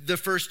than the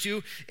first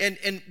two.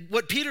 And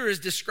what Peter is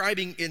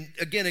describing,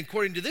 again,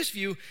 according to this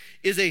view,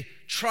 is a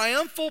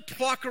triumphal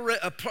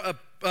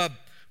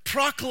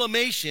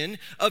proclamation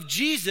of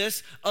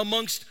Jesus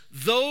amongst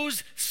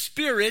those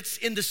spirits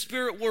in the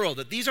spirit world.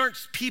 That these aren't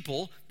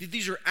people,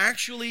 these are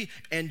actually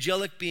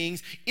angelic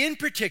beings, in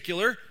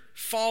particular,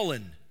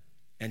 fallen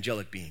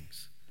angelic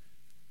beings.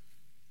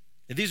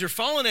 And these are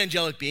fallen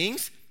angelic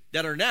beings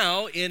that are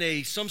now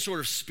in some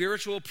sort of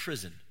spiritual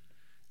prison.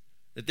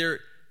 That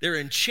they're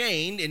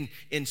enchained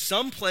in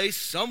some place,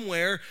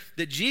 somewhere,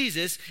 that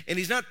Jesus, and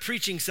he's not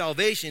preaching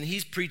salvation,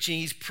 he's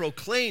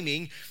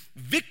proclaiming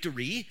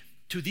victory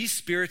to these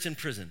spirits in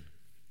prison.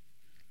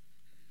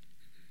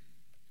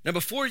 Now,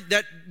 before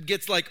that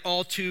gets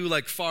all too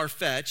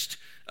far-fetched,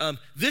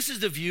 this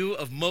is the view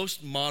of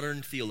most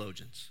modern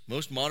theologians.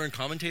 Most modern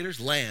commentators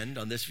land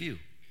on this view.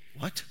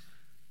 What?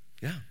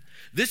 Yeah.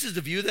 This is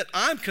the view that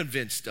I'm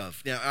convinced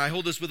of. Now, I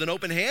hold this with an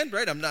open hand,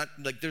 right? I'm not,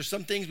 there's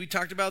some things, we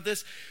talked about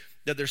this.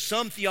 that there's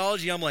some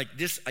theology I'm like,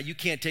 this, you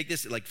can't take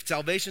this, like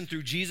salvation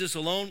through Jesus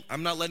alone,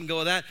 I'm not letting go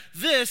of that.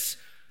 This,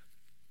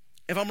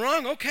 if I'm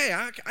wrong, okay,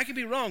 I can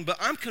be wrong, but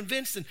I'm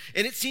convinced, and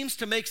it seems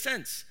to make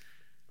sense,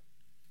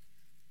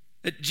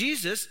 that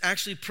Jesus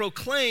actually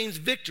proclaims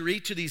victory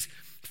to these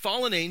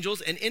fallen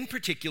angels, and in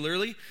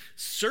particularly,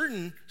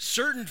 certain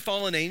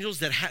fallen angels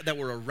that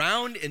were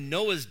around in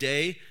Noah's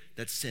day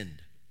that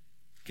sinned.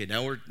 Okay,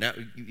 now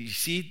you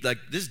see, like,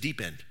 this is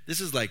deep end.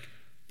 This is like,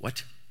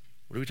 what?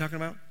 What are we talking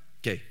about?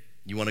 Okay,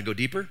 you want to go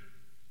deeper?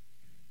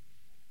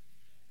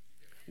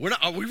 I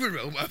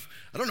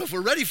don't know if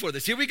we're ready for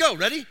this. Here we go.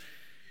 Ready?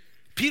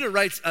 Peter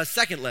writes a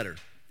second letter.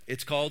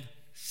 It's called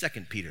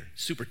 2 Peter.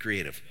 Super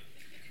creative.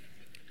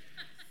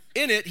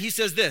 In it, he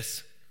says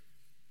this,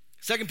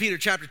 2 Peter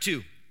chapter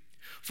 2.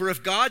 For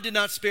if God did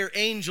not spare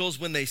angels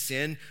when they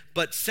sinned,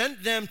 but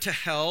sent them to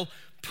hell,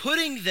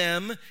 putting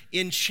them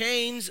in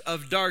chains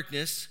of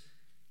darkness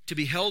to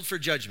be held for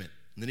judgment.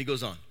 And then he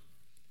goes on.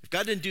 If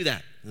God didn't do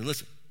that, then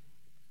listen.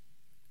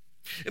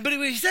 But what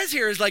he says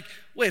here is like,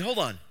 wait, hold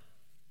on.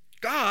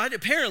 God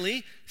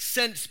apparently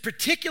sent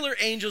particular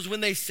angels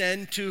when they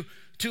send to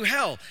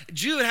hell.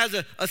 Jude has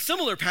a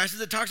similar passage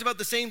that talks about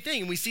the same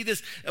thing. And we see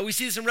this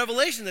in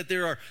Revelation, that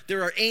there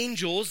are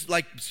angels,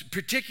 like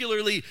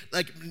particularly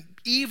like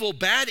evil,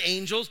 bad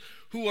angels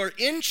who are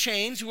in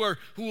chains, who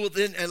will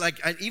then,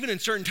 like, even in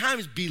certain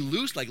times be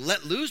loose, like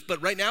let loose,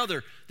 but right now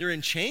they're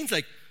in chains.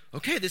 Like,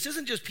 okay, this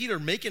isn't just Peter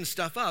making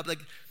stuff up. Like,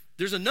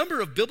 there's a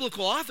number of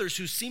biblical authors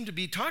who seem to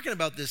be talking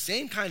about this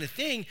same kind of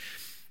thing.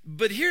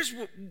 But here's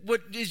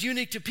what is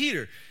unique to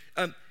Peter.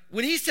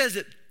 When he says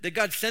that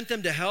God sent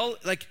them to hell,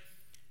 like,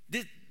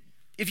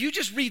 if you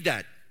just read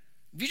that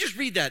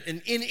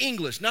in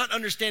English, not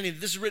understanding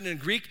that this is written in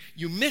Greek,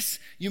 you miss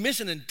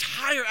an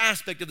entire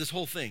aspect of this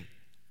whole thing.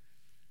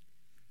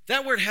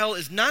 That word hell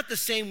is not the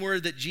same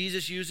word that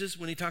Jesus uses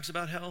when he talks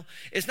about hell.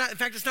 In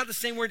fact, it's not the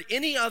same word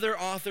any other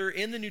author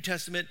in the New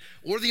Testament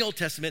or the Old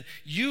Testament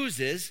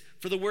uses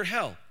for the word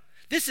hell.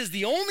 This is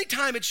the only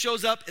time it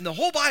shows up in the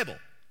whole Bible.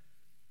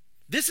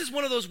 This is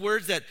one of those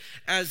words that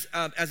as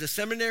a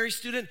seminary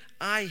student,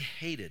 I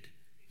hated.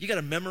 You got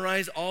to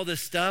memorize all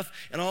this stuff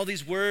and all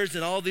these words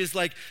and all these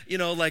all the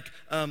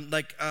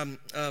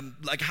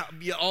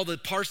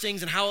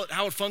parsings and how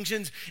it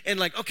functions. And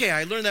like, okay,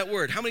 I learned that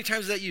word. How many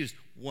times is that used?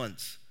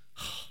 Once.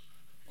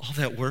 All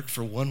that work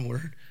for one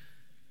word?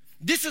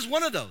 This is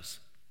one of those.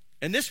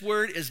 And this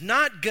word is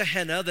not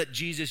Gehenna that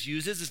Jesus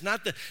uses. It's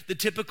not the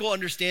typical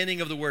understanding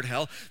of the word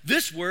hell.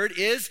 This word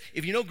is,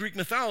 if you know Greek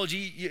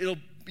mythology,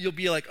 you'll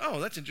be like,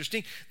 oh, that's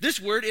interesting. This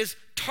word is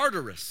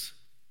Tartarus.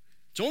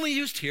 It's only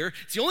used here.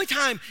 It's the only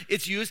time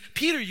it's used.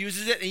 Peter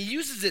uses it, and he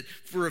uses it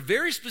for a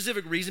very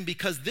specific reason,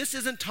 because this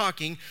isn't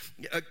talking,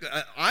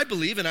 I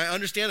believe, and I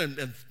understand,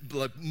 and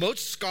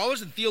most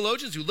scholars and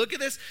theologians who look at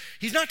this,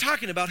 he's not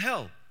talking about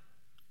hell.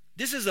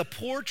 This is a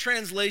poor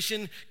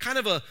translation, kind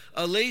of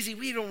a lazy,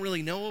 we don't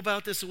really know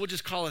about this, so we'll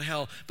just call it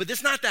hell. But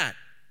it's not that.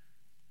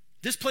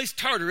 This place,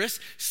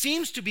 Tartarus,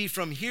 seems to be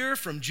from here,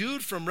 from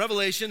Jude, from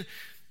Revelation.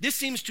 This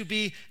seems to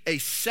be a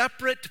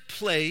separate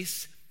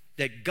place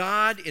that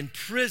God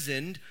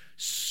imprisoned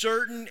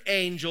certain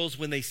angels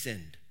when they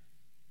sinned.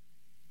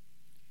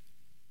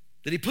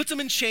 That he puts them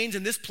in chains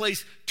in this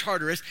place,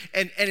 Tartarus,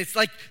 and it's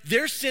like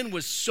their sin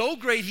was so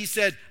great, he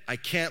said, I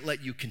can't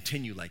let you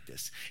continue like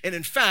this. And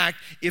in fact,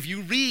 if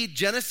you read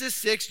Genesis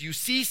 6, you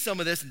see some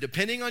of this, and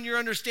depending on your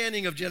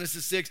understanding of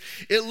Genesis 6,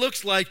 it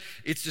looks like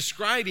it's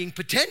describing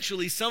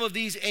potentially some of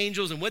these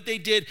angels and what they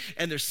did,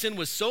 and their sin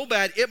was so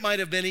bad, it might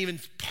have been even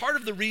part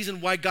of the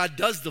reason why God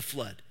does the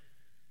flood.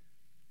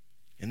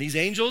 And these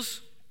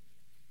angels,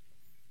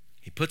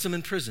 he puts them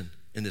in prison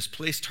in this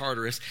place,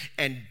 Tartarus.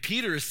 And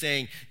Peter is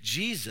saying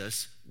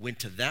Jesus went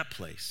to that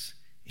place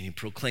and he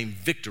proclaimed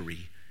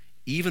victory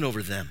even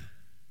over them,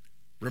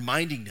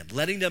 reminding them,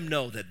 letting them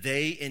know that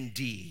they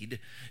indeed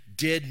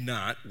did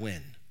not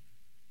win.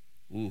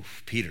 Ooh,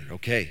 Peter,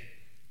 okay.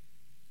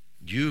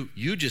 You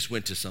just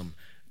went to some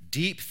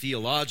deep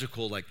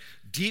theological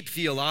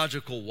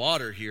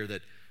water here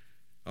that,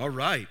 all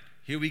right,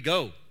 here we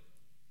go.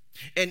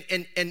 And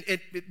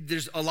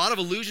there's a lot of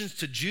allusions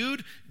to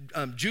Jude.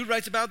 Jude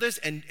writes about this,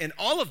 and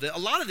a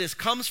lot of this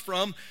comes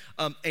from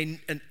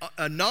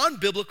a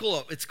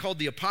non-biblical, it's called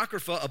the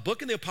Apocrypha, a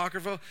book in the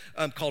Apocrypha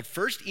called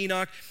First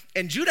Enoch.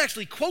 And Jude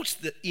actually quotes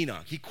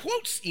Enoch. He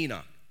quotes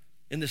Enoch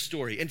in this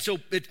story. And so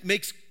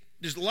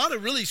there's a lot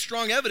of really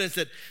strong evidence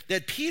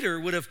that Peter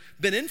would have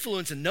been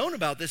influenced and known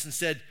about this and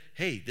said,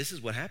 hey, this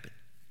is what happened.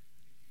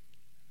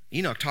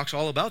 Enoch talks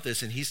all about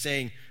this, and he's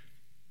saying,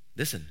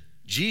 listen,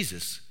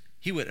 Jesus,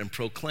 he went and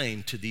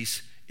proclaimed to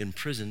these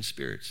imprisoned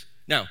spirits.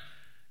 Now,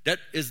 that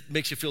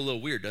makes you feel a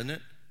little weird, doesn't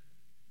it?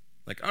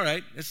 Like, all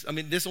right,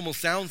 this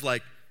almost sounds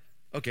like,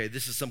 okay,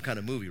 this is some kind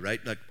of movie, right?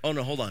 Like, oh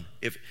no, hold on.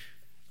 If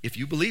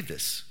you believe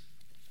this,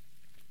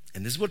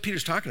 and this is what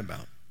Peter's talking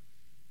about,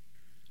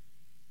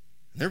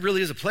 and there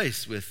really is a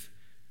place with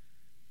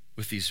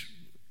these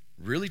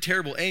really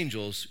terrible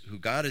angels who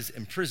God has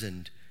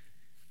imprisoned,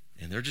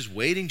 and they're just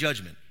waiting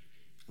judgment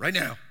right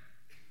now.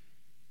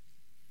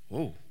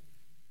 Whoa.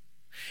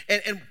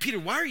 And Peter,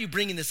 why are you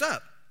bringing this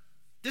up?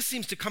 This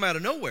seems to come out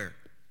of nowhere.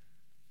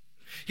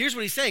 Here's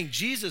what he's saying.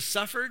 Jesus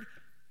suffered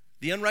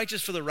the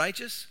unrighteous for the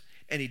righteous,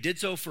 and he did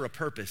so for a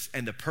purpose.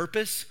 And the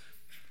purpose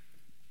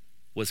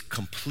was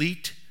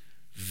complete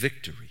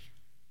victory.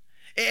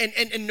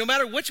 And no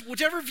matter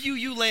whichever view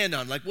you land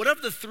on, like whatever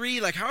the three,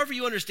 like however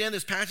you understand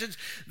this passage,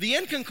 the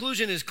end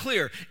conclusion is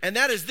clear, and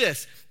that is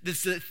this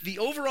the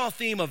overall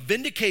theme of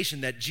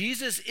vindication, that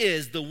Jesus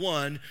is the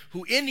one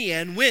who in the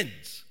end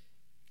wins.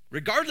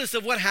 Regardless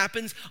of what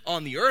happens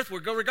on the earth,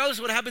 regardless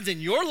of what happens in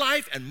your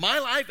life and my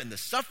life and the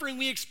suffering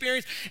we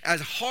experience,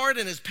 as hard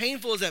and as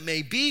painful as that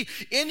may be,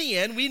 in the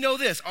end, we know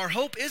this. Our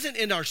hope isn't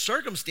in our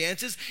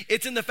circumstances.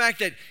 It's in the fact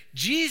that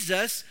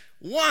Jesus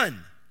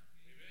won.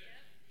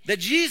 That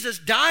Jesus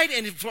died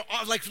and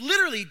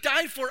literally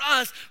died for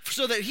us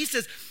so that he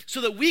says,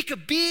 so that he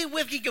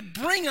could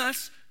bring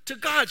us to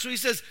God. So he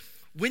says,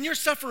 when you're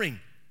suffering,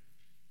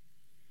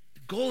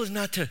 the goal is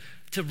not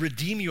to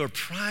redeem your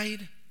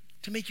pride,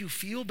 to make you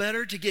feel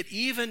better, to get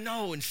even.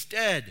 No,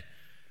 instead,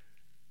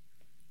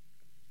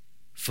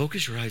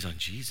 focus your eyes on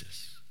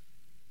Jesus.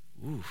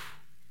 Ooh,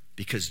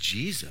 because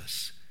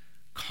Jesus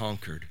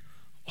conquered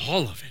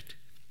all of it,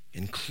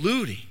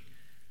 including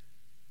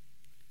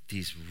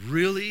these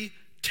really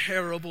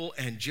terrible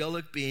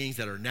angelic beings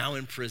that are now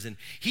in prison.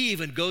 He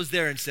even goes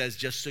there and says,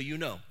 just so you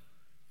know,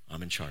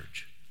 I'm in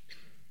charge.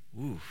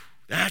 Ooh,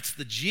 that's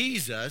the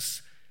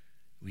Jesus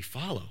we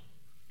follow.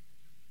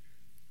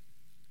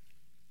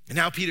 And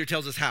now Peter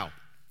tells us how.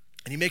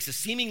 And he makes a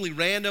seemingly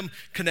random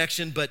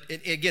connection, but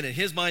again, in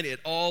his mind,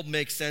 it all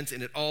makes sense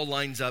and it all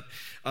lines up.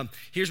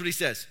 Here's what he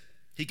says.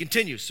 He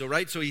continues. So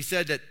he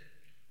said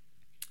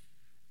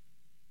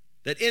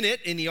that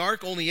in the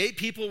ark, only 8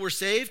 people were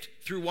saved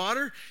through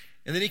water.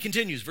 And then he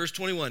continues, verse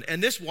 21.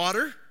 And this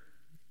water,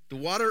 the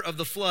water of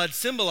the flood,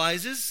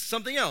 symbolizes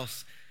something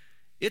else.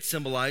 It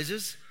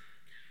symbolizes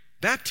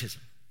baptism.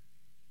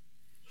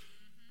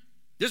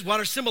 This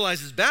water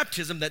symbolizes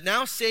baptism that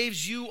now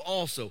saves you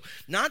also.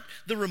 Not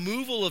the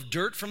removal of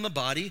dirt from the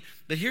body,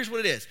 but here's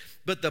what it is.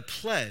 But the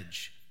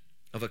pledge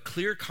of a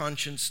clear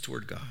conscience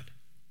toward God.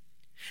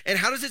 And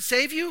how does it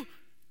save you?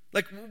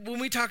 Like when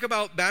we talk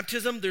about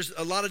baptism, there's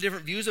a lot of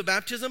different views of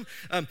baptism.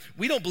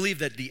 We don't believe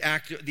that the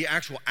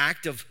actual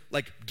act of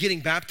like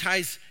getting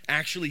baptized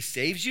actually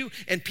saves you.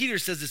 And Peter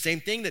says the same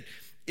thing, that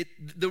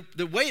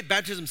the way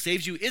baptism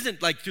saves you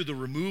isn't like through the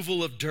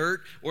removal of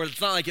dirt, or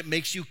it's not like it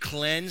makes you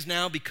cleanse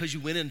now because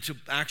you went into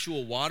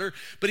actual water.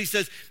 But he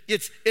says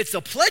it's a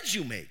pledge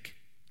you make.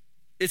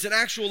 It's an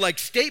actual like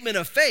statement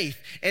of faith.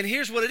 And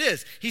here's what it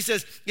is. He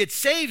says it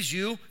saves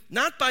you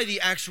not by the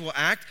actual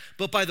act,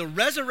 but by the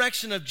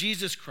resurrection of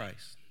Jesus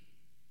Christ.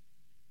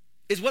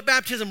 Is what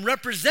baptism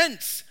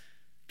represents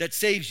that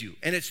saves you.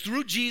 And it's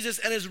through Jesus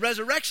and his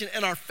resurrection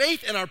and our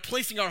faith and our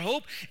placing our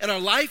hope and our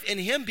life in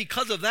him.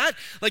 Because of that,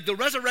 like the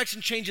resurrection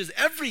changes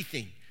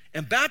everything.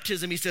 And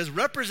baptism, he says,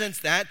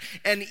 represents that.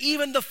 And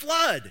even the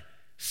flood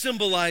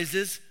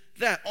symbolizes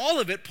that. All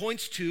of it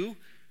points to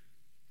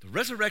the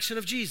resurrection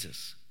of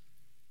Jesus.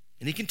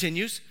 And he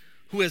continues,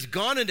 who has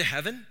gone into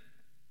heaven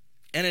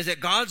and is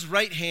at God's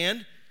right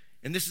hand.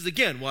 And this is,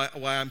 again, why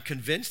I'm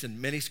convinced, and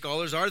many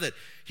scholars are, that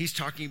he's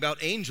talking about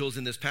angels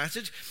in this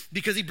passage,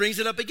 because he brings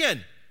it up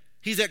again.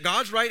 He's at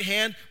God's right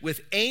hand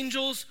with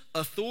angels,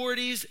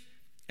 authorities,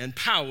 and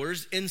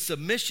powers in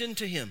submission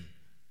to him.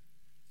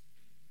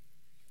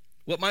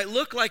 What might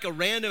look like a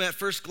random at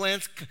first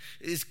glance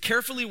is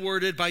carefully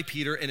worded by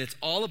Peter, and it's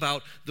all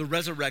about the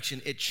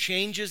resurrection. It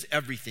changes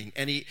everything.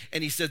 And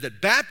he says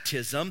that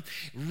baptism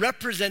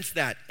represents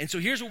that. And so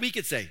here's what we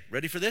could say.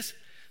 Ready for this?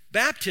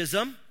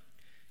 Baptism,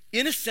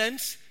 in a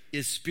sense,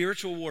 is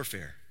spiritual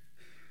warfare.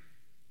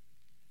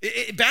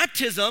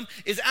 Baptism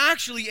is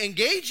actually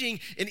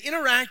engaging and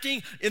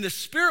interacting in the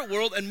spirit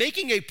world and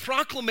making a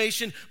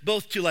proclamation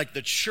both to like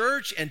the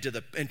church and to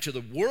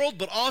the world,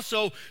 but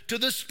also to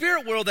the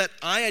spirit world that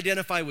I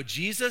identify with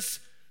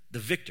Jesus, the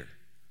victor.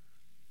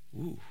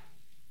 Ooh.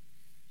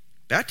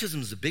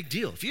 Baptism is a big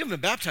deal. If you haven't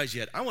been baptized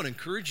yet, I want to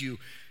encourage you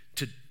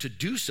to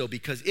do so,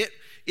 because it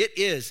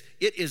is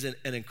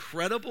an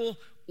incredible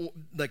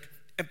like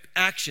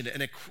action,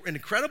 an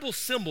incredible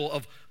symbol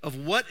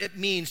of what it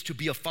means to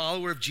be a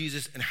follower of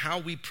Jesus and how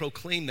we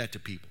proclaim that to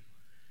people.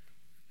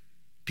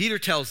 Peter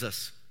tells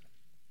us,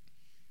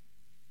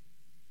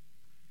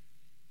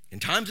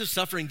 in times of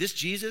suffering, this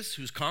Jesus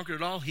who's conquered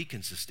it all, he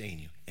can sustain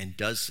you and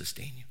does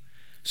sustain you.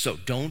 So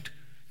don't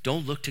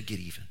look to get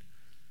even.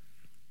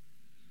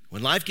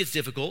 When life gets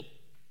difficult,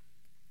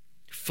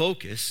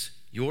 focus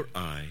your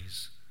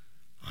eyes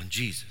on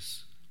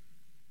Jesus.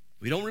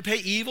 We don't repay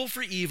evil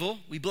for evil,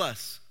 we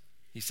bless,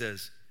 he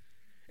says.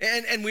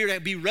 And we're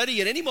to be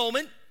ready at any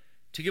moment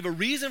to give a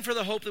reason for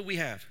the hope that we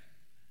have.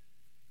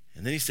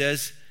 And then he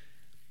says,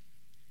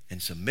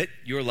 and submit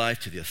your life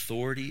to the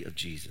authority of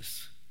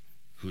Jesus,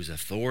 whose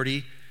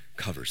authority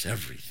covers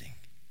everything.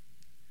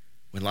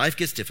 When life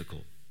gets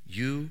difficult,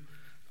 you,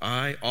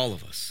 I, all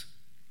of us,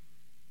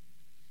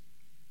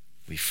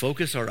 we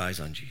focus our eyes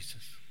on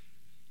Jesus.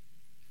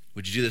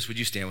 Would you do this? Would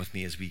you stand with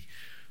me as we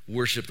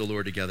worship the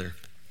Lord together?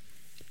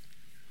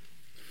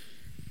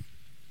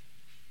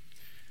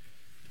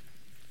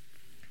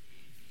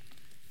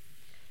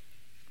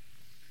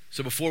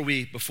 So before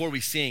we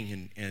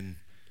sing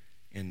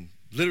and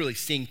literally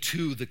sing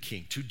to the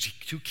King,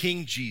 to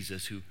King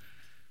Jesus,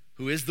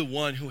 who is the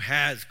one who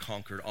has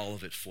conquered all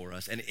of it for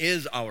us and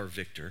is our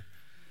victor,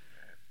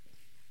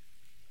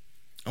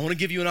 I want to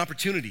give you an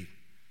opportunity,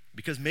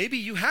 because maybe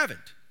you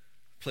haven't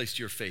placed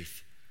your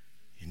faith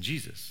in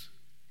Jesus.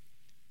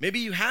 Maybe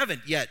you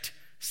haven't yet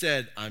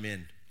said, I'm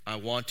in. I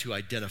want to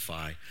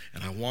identify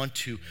and I want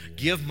to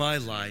give my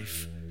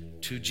life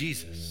to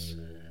Jesus.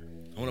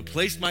 I want to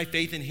place my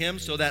faith in him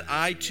so that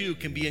I too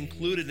can be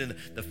included in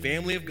the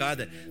family of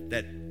God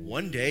that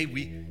one day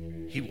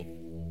he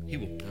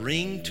will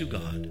bring to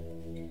God.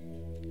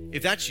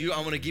 If that's you, I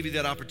want to give you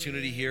that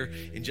opportunity here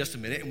in just a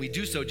minute. And we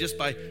do so just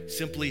by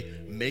simply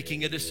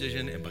making a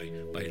decision and by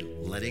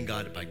letting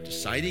God, by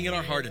deciding in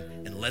our heart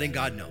and letting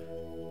God know.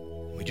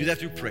 We do that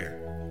through prayer.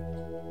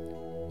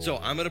 So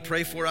I'm going to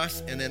pray for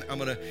us, and then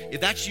if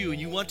that's you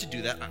and you want to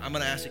do that, I'm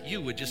going to ask that you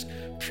would just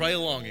pray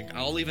along, and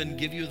I'll even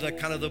give you the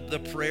kind of the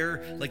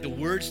prayer, like the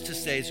words to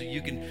say, so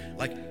you can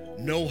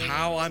know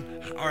how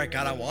all right,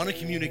 God, I want to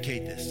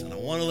communicate this, and I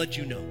want to let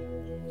you know.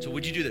 So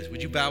would you do this?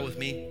 Would you bow with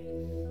me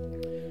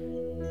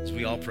as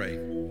we all pray?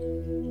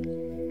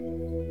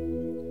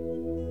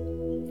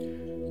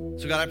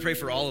 So God, I pray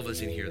for all of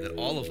us in here, that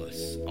all of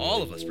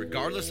us,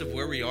 regardless of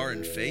where we are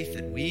in faith,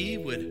 that we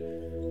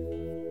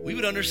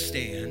would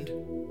understand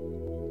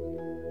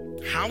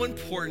how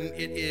important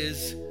it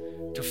is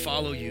to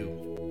follow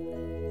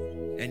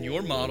you and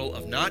your model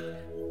of not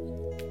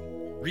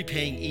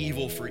repaying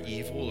evil for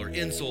evil or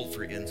insult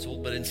for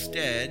insult, but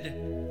instead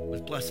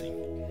with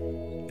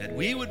blessing. That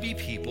we would be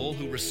people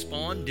who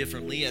respond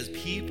differently as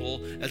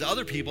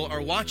other people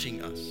are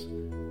watching us.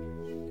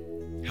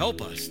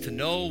 Help us to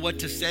know what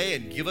to say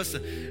and give us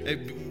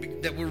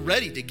that we're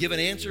ready to give an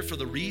answer for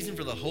the reason,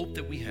 for the hope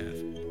that we have.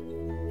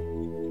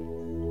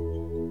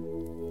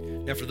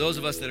 Now, for those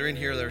of us that are in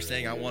here that are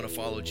saying, I want to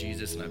follow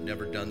Jesus and I've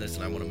never done this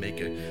and I want to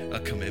make a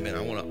commitment,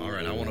 I want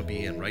to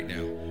be in right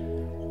now.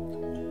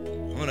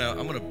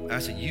 I'm going to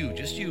ask that you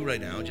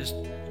right now, just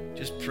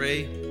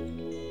pray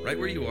right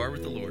where you are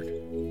with the Lord.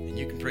 And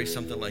you can pray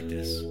something like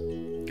this.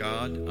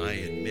 God, I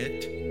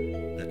admit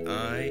that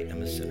I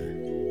am a sinner,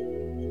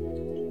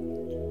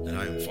 that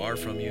I am far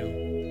from you.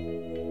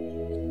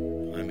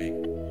 I make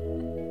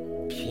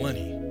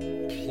plenty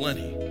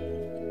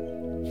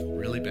of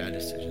really bad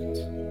decisions.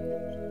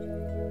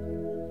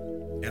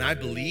 And I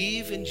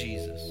believe in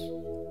Jesus.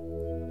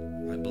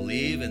 I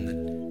believe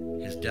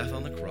in his death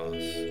on the cross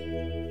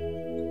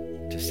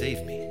to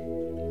save me.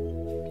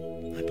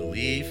 I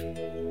believe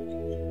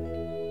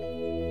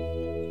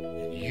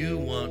that you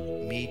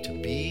want me to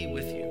be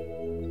with you.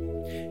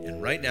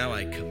 And right now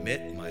I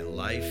commit my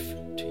life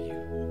to you.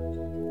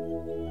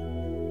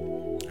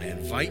 I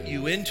invite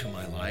you into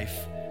my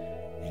life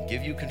and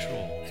give you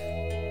control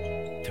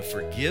to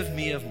forgive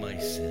me of my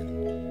sin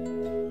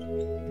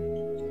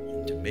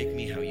and to make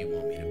me how you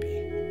want me to be.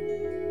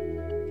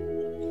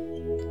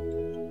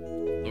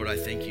 Lord, I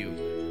thank you.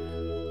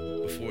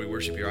 Before we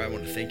worship here, I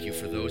want to thank you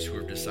for those who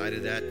have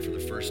decided that for the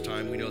first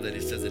time. We know that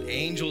it says that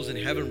angels in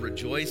heaven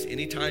rejoice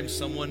anytime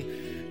someone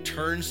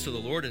turns to the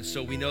Lord, and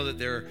so we know that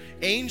there are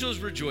angels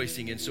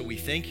rejoicing, and so we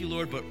thank you,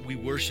 Lord, but we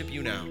worship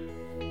you now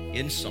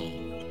in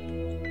song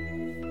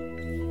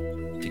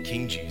to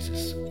King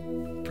Jesus.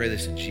 Pray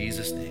this in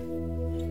Jesus' name.